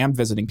 and I am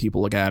visiting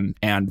people again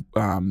and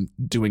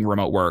doing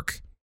remote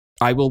work,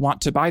 I will want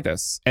to buy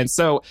this. And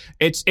so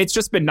it's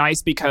just been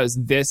nice because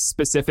this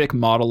specific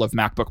model of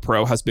MacBook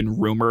Pro has been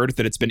rumored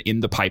that it's been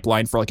in the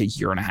pipeline for like a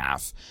year and a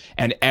half.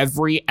 And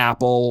every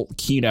Apple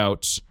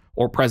keynote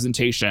or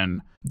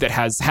presentation that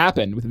has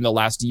happened within the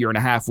last year and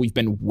a half, we've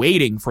been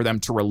waiting for them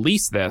to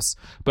release this,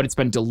 but it's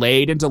been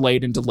delayed and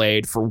delayed and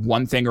delayed for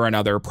one thing or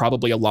another,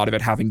 probably a lot of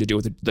it having to do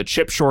with the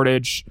chip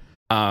shortage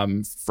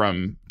from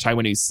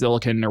Taiwanese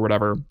silicon or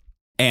whatever.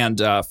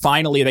 And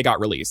finally, they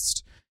got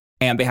released.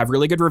 And they have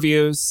really good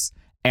reviews,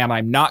 and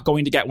I'm not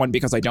going to get one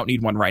because I don't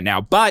need one right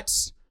now. But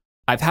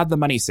I've had the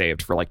money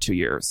saved for like 2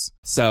 years.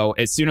 So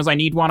as soon as I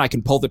need one, I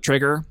can pull the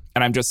trigger,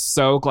 and I'm just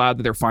so glad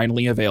that they're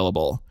finally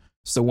available.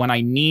 So when I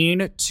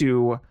need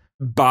to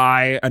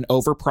buy an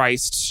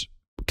overpriced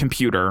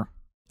computer,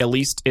 at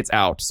least it's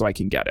out so I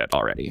can get it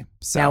already.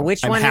 So now,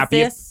 which one is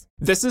this?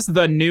 This is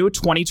the new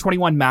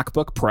 2021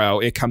 MacBook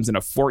Pro. It comes in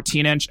a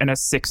 14-inch and a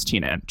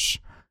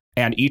 16-inch.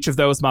 And each of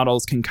those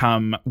models can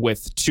come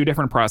with two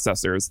different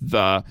processors.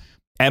 The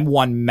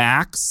M1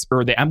 Max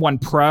or the M1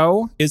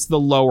 Pro is the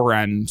lower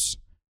end,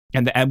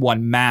 and the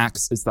M1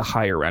 Max is the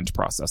higher end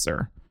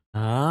processor.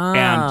 Oh.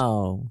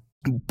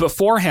 And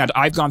beforehand,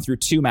 I've gone through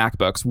two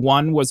MacBooks.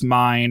 One was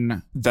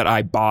mine that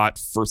I bought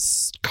for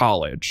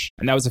college,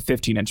 and that was a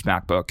 15-inch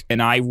MacBook.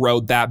 And I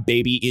rode that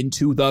baby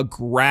into the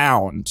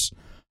ground.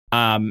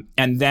 And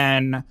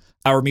then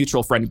our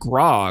mutual friend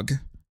Grog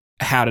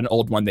had an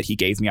old one that he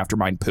gave me after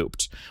mine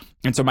pooped.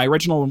 And so my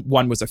original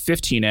one was a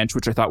 15-inch,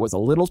 which I thought was a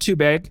little too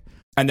big.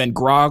 And then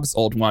Grog's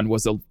old one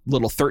was a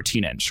little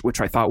 13-inch, which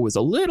I thought was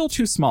a little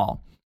too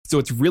small. So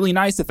it's really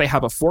nice that they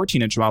have a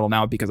 14-inch model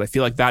now because I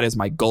feel like that is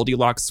my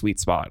Goldilocks sweet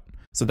spot.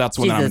 So that's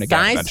what I'm going to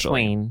get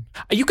eventually. Queen.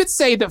 You could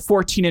say that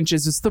 14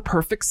 inches is the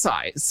perfect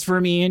size for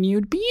me, and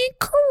you'd be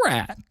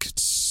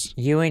correct.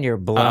 You and your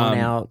blown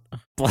out,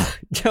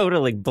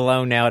 totally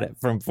blown out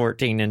from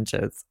 14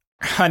 inches.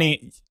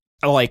 Honey,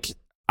 like...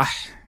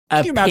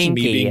 Can you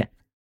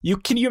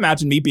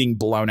imagine me being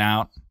blown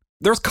out?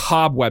 There's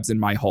cobwebs in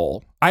my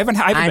hole. I haven't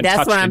been touched in years.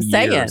 That's what I'm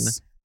saying.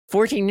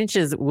 14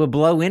 inches would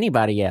blow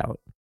anybody out.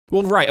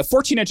 Well, right. A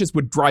 14 inches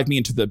would drive me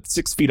into the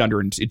 6 feet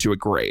under into a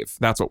grave.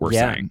 That's what we're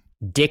saying.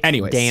 Dicked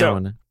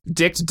down. So,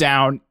 dicked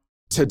down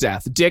to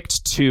death.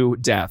 Dicked to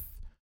death.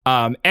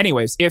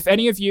 Anyways, if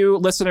any of you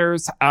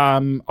listeners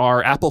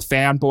are Apple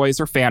fanboys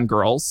or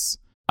fangirls,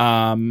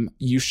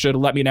 You should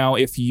let me know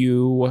if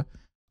you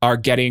are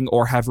getting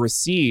or have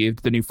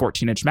received the new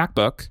 14-inch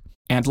MacBook,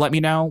 and let me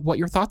know what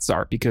your thoughts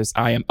are, because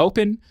I am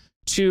open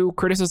to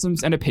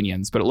criticisms and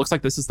opinions, but it looks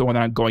like this is the one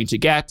that I'm going to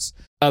get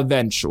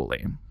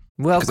eventually.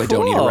 Well, because I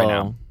don't need it right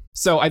now.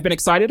 So I've been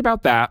excited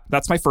about that.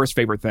 That's my first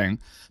favorite thing.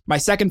 My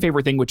second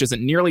favorite thing, which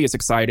isn't nearly as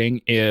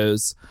exciting,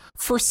 is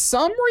for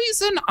some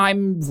reason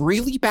I'm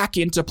really back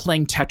into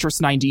playing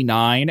Tetris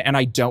 99, and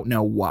I don't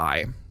know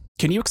why.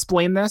 Can you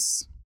explain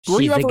this?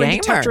 Were you ever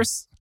into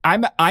Tetris?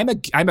 I'm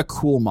a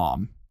cool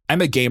mom.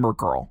 I'm a gamer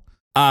girl.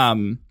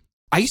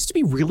 I used to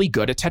be really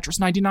good at Tetris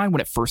 99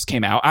 when it first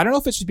came out. I don't know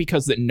if it's just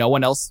because that no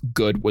one else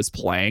good was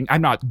playing.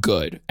 I'm not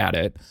good at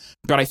it,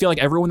 but I feel like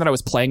everyone that I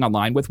was playing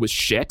online with was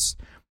shit.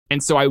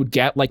 And so I would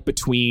get like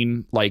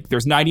between like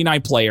there's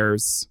 99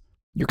 players.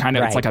 You're kind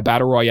of, It's like a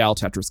battle royale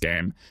Tetris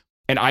game.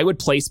 And I would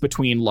place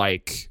between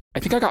like, I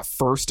think I got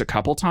first a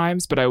couple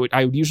times, but I would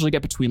usually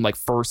get between like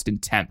first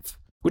and 10th,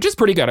 which is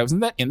pretty good. I was in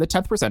the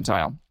 10th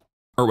percentile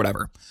or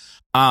whatever.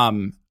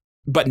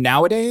 But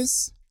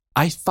nowadays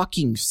I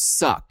fucking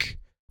suck.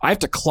 I have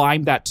to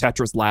climb that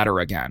Tetris ladder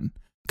again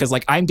because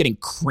like I'm getting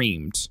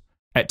creamed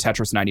at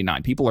Tetris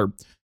 99. People are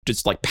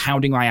just like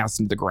pounding my ass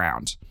into the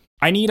ground.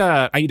 I need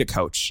a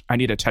coach. I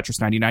need a Tetris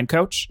 99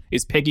 coach.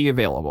 Is Piggy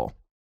available?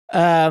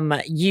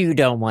 You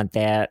don't want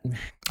that.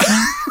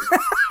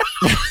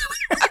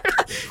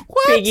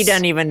 What? Piggy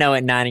doesn't even know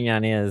what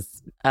 99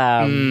 is.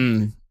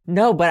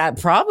 No, but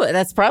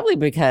that's probably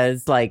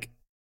because like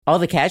all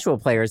the casual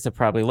players have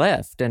probably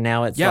left, and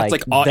now it's it's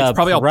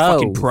probably all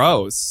fucking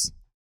pros.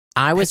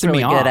 I was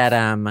really good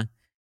at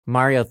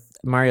Mario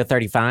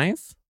 35.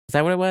 Is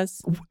that what it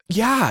was?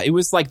 Yeah, it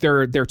was like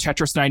their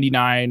Tetris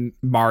 99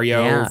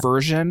 Mario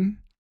version.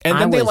 And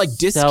then they like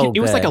it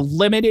was like a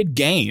limited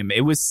game.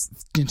 It was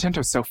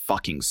Nintendo's so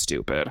fucking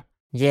stupid.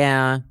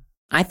 Yeah.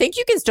 I think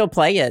you can still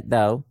play it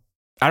though.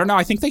 I don't know.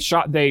 I think they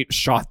shot the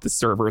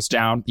servers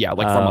down. Yeah,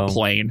 like from a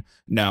plane.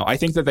 No, I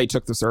think that they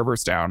took the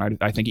servers down.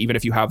 I think even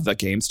if you have the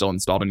game still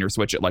installed on your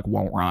Switch, it like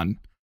won't run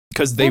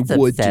because they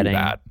would do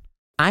that.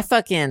 I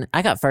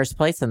got first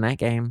place in that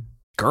game.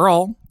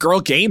 Girl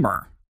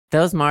gamer.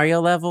 Those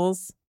Mario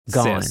levels,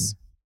 gone. Sis,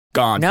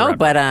 gone. No, forever.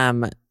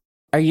 but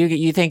are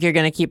you think you're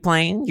gonna keep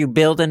playing? You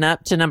building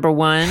up to number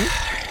 1?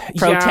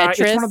 Tetris?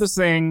 It's one of those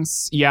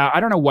things. Yeah, I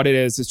don't know what it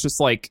is. It's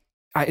just like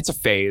it's a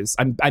phase.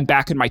 I'm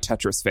back in my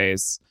Tetris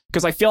phase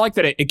because I feel like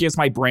that it gives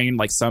my brain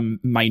like some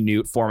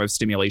minute form of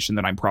stimulation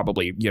that I'm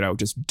probably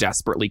just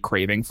desperately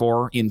craving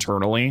for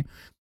internally,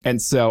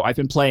 and so I've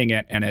been playing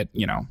it, and it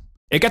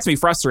gets me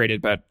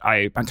frustrated, but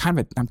I'm kind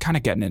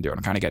of getting into it.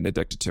 I'm kind of getting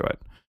addicted to it.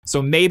 So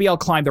maybe I'll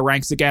climb the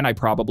ranks again. I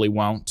probably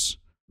won't,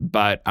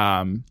 but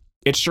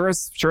it sure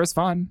is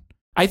fun.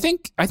 I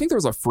think there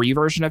was a free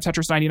version of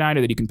Tetris 99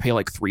 that you can pay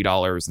like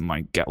 $3 and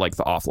like get like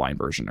the offline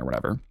version or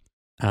whatever.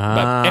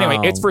 But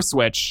anyway, it's for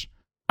Switch.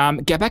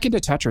 Get back into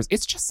Tetris.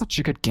 It's just such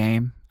a good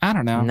game. I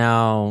don't know.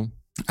 No,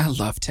 I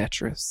love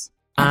Tetris.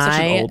 I'm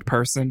such an old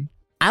person.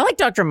 I like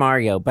Dr.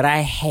 Mario, but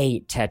I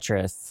hate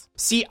Tetris.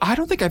 See, I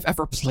don't think I've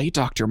ever played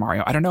Dr.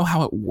 Mario. I don't know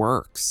how it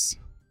works.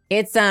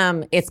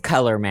 It's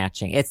color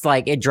matching. It's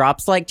like it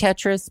drops like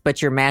Tetris,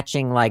 but you're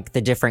matching like the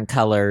different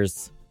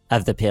colors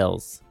of the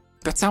pills.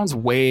 That sounds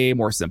way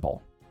more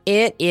simple.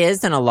 It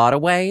is in a lot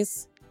of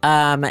ways.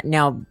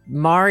 Now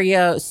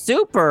Mario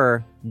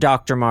Super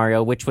Dr.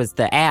 Mario, which was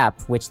the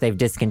app, which they've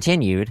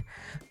discontinued.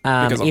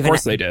 Because of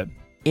course they did.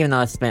 Even though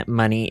I spent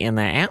money in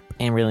the app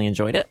and really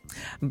enjoyed it.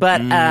 But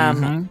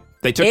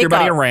they took your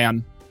money and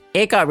ran.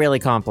 It got really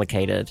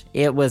complicated.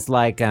 It was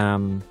like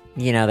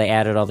they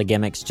added all the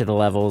gimmicks to the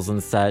levels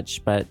and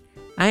such, but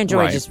I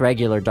enjoy just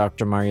regular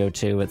Dr. Mario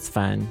too. It's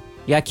fun.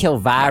 You gotta kill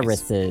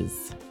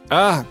viruses.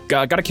 Nice.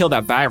 Gotta kill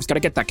that virus. Gotta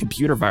get that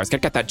computer virus.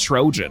 Gotta get that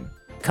Trojan.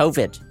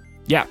 COVID.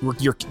 Yeah,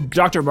 your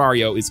Dr.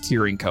 Mario is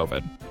curing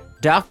COVID.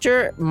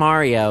 Dr.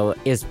 Mario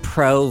is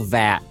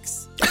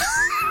pro-vax.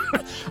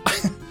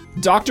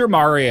 Dr.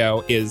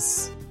 Mario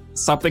is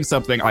something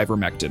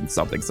ivermectin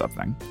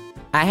something.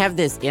 I have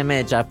this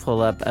image I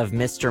pull up of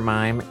Mr.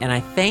 Mime, and I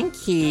think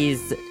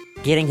he's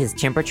getting his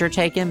temperature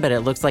taken, but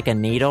it looks like a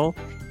needle.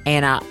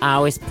 And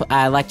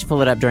I like to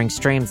pull it up during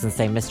streams and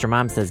say, Mr.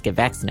 Mime says get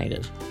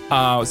vaccinated.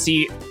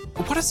 See,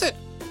 what is it?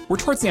 We're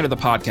towards the end of the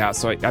podcast,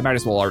 so I might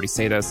as well already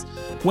say this.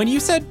 When you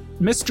said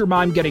Mr.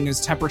 Mime getting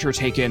his temperature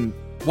taken,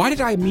 why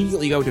did I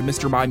immediately go to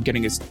Mr. Mime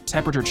getting his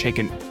temperature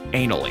taken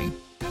anally?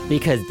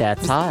 Because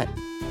that's hot.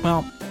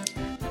 Well,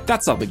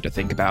 that's something to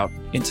think about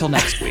until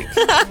next week.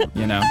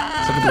 Something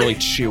to really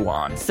chew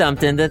on.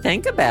 Something to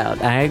think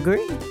about. I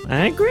agree.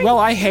 Well,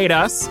 I hate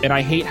us, and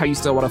I hate how you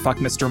still want to fuck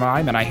Mr.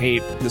 Mime, and I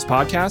hate this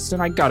podcast,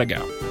 and I gotta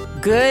go.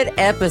 Good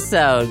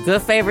episode.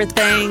 Good favorite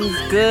things.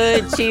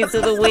 Good cheese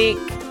of the week.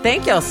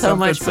 Thank y'all so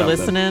much for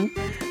listening.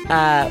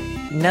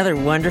 Another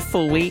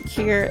wonderful week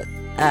here.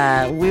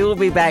 We will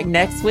be back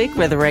next week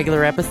with a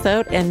regular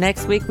episode, and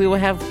next week we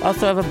will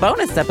also have a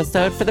bonus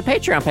episode for the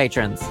Patreon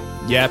patrons.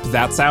 Yep,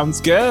 that sounds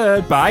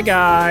good. Bye,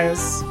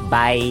 guys.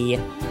 Bye.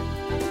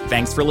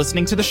 Thanks for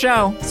listening to the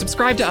show.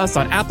 Subscribe to us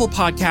on Apple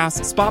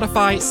Podcasts,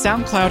 Spotify,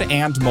 SoundCloud,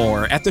 and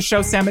more at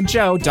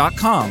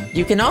theshowsamandjoe.com.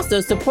 You can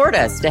also support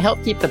us to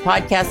help keep the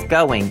podcast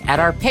going at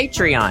our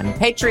Patreon,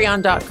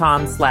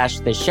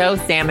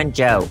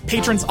 patreon.com/theshowsamandjoe.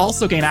 Patrons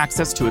also gain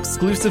access to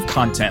exclusive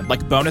content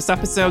like bonus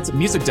episodes,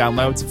 music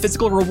downloads,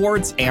 physical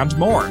rewards, and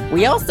more.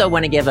 We also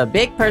want to give a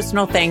big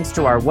personal thanks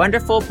to our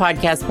wonderful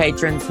podcast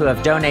patrons who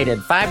have donated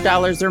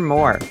 $5 or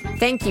more.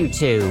 Thank you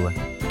to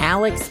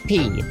Alex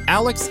P.,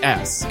 Alex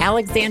S.,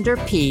 Alexander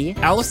P.,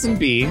 Allison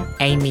B.,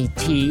 Amy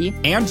T.,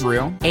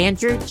 Andrew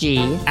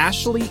G.,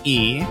 Ashley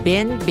E.,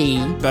 Ben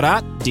B.,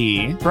 Barat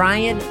D.,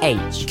 Brian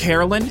H.,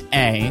 Carolyn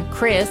A.,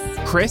 Chris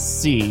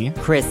C.,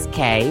 Chris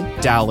K.,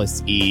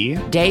 Dallas E.,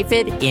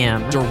 David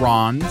M.,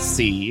 Duran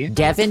C.,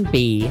 Devin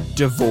B.,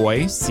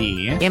 Devoy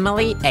C.,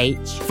 Emily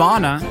H.,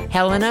 Fauna,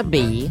 Helena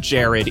B.,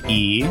 Jared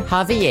E.,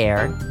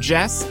 Javier,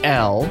 Jess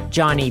L.,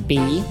 Johnny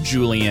B.,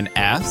 Julian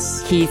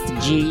S., Keith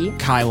G.,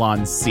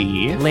 Kylon C.,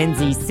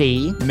 Lindsay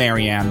C.,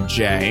 Marianne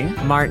J.,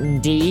 Martin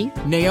D.,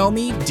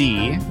 Naomi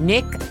D.,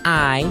 Nick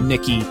I.,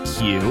 Nikki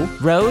Q.,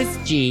 Rose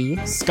G.,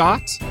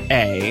 Scott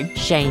A.,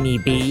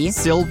 Shani B.,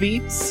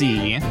 Sylvie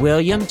C.,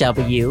 William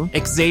W.,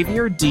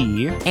 Xavier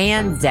D.,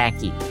 and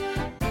Zachy.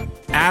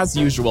 As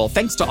usual,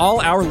 thanks to all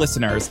our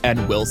listeners,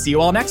 and we'll see you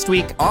all next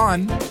week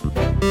on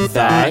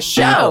The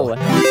Show.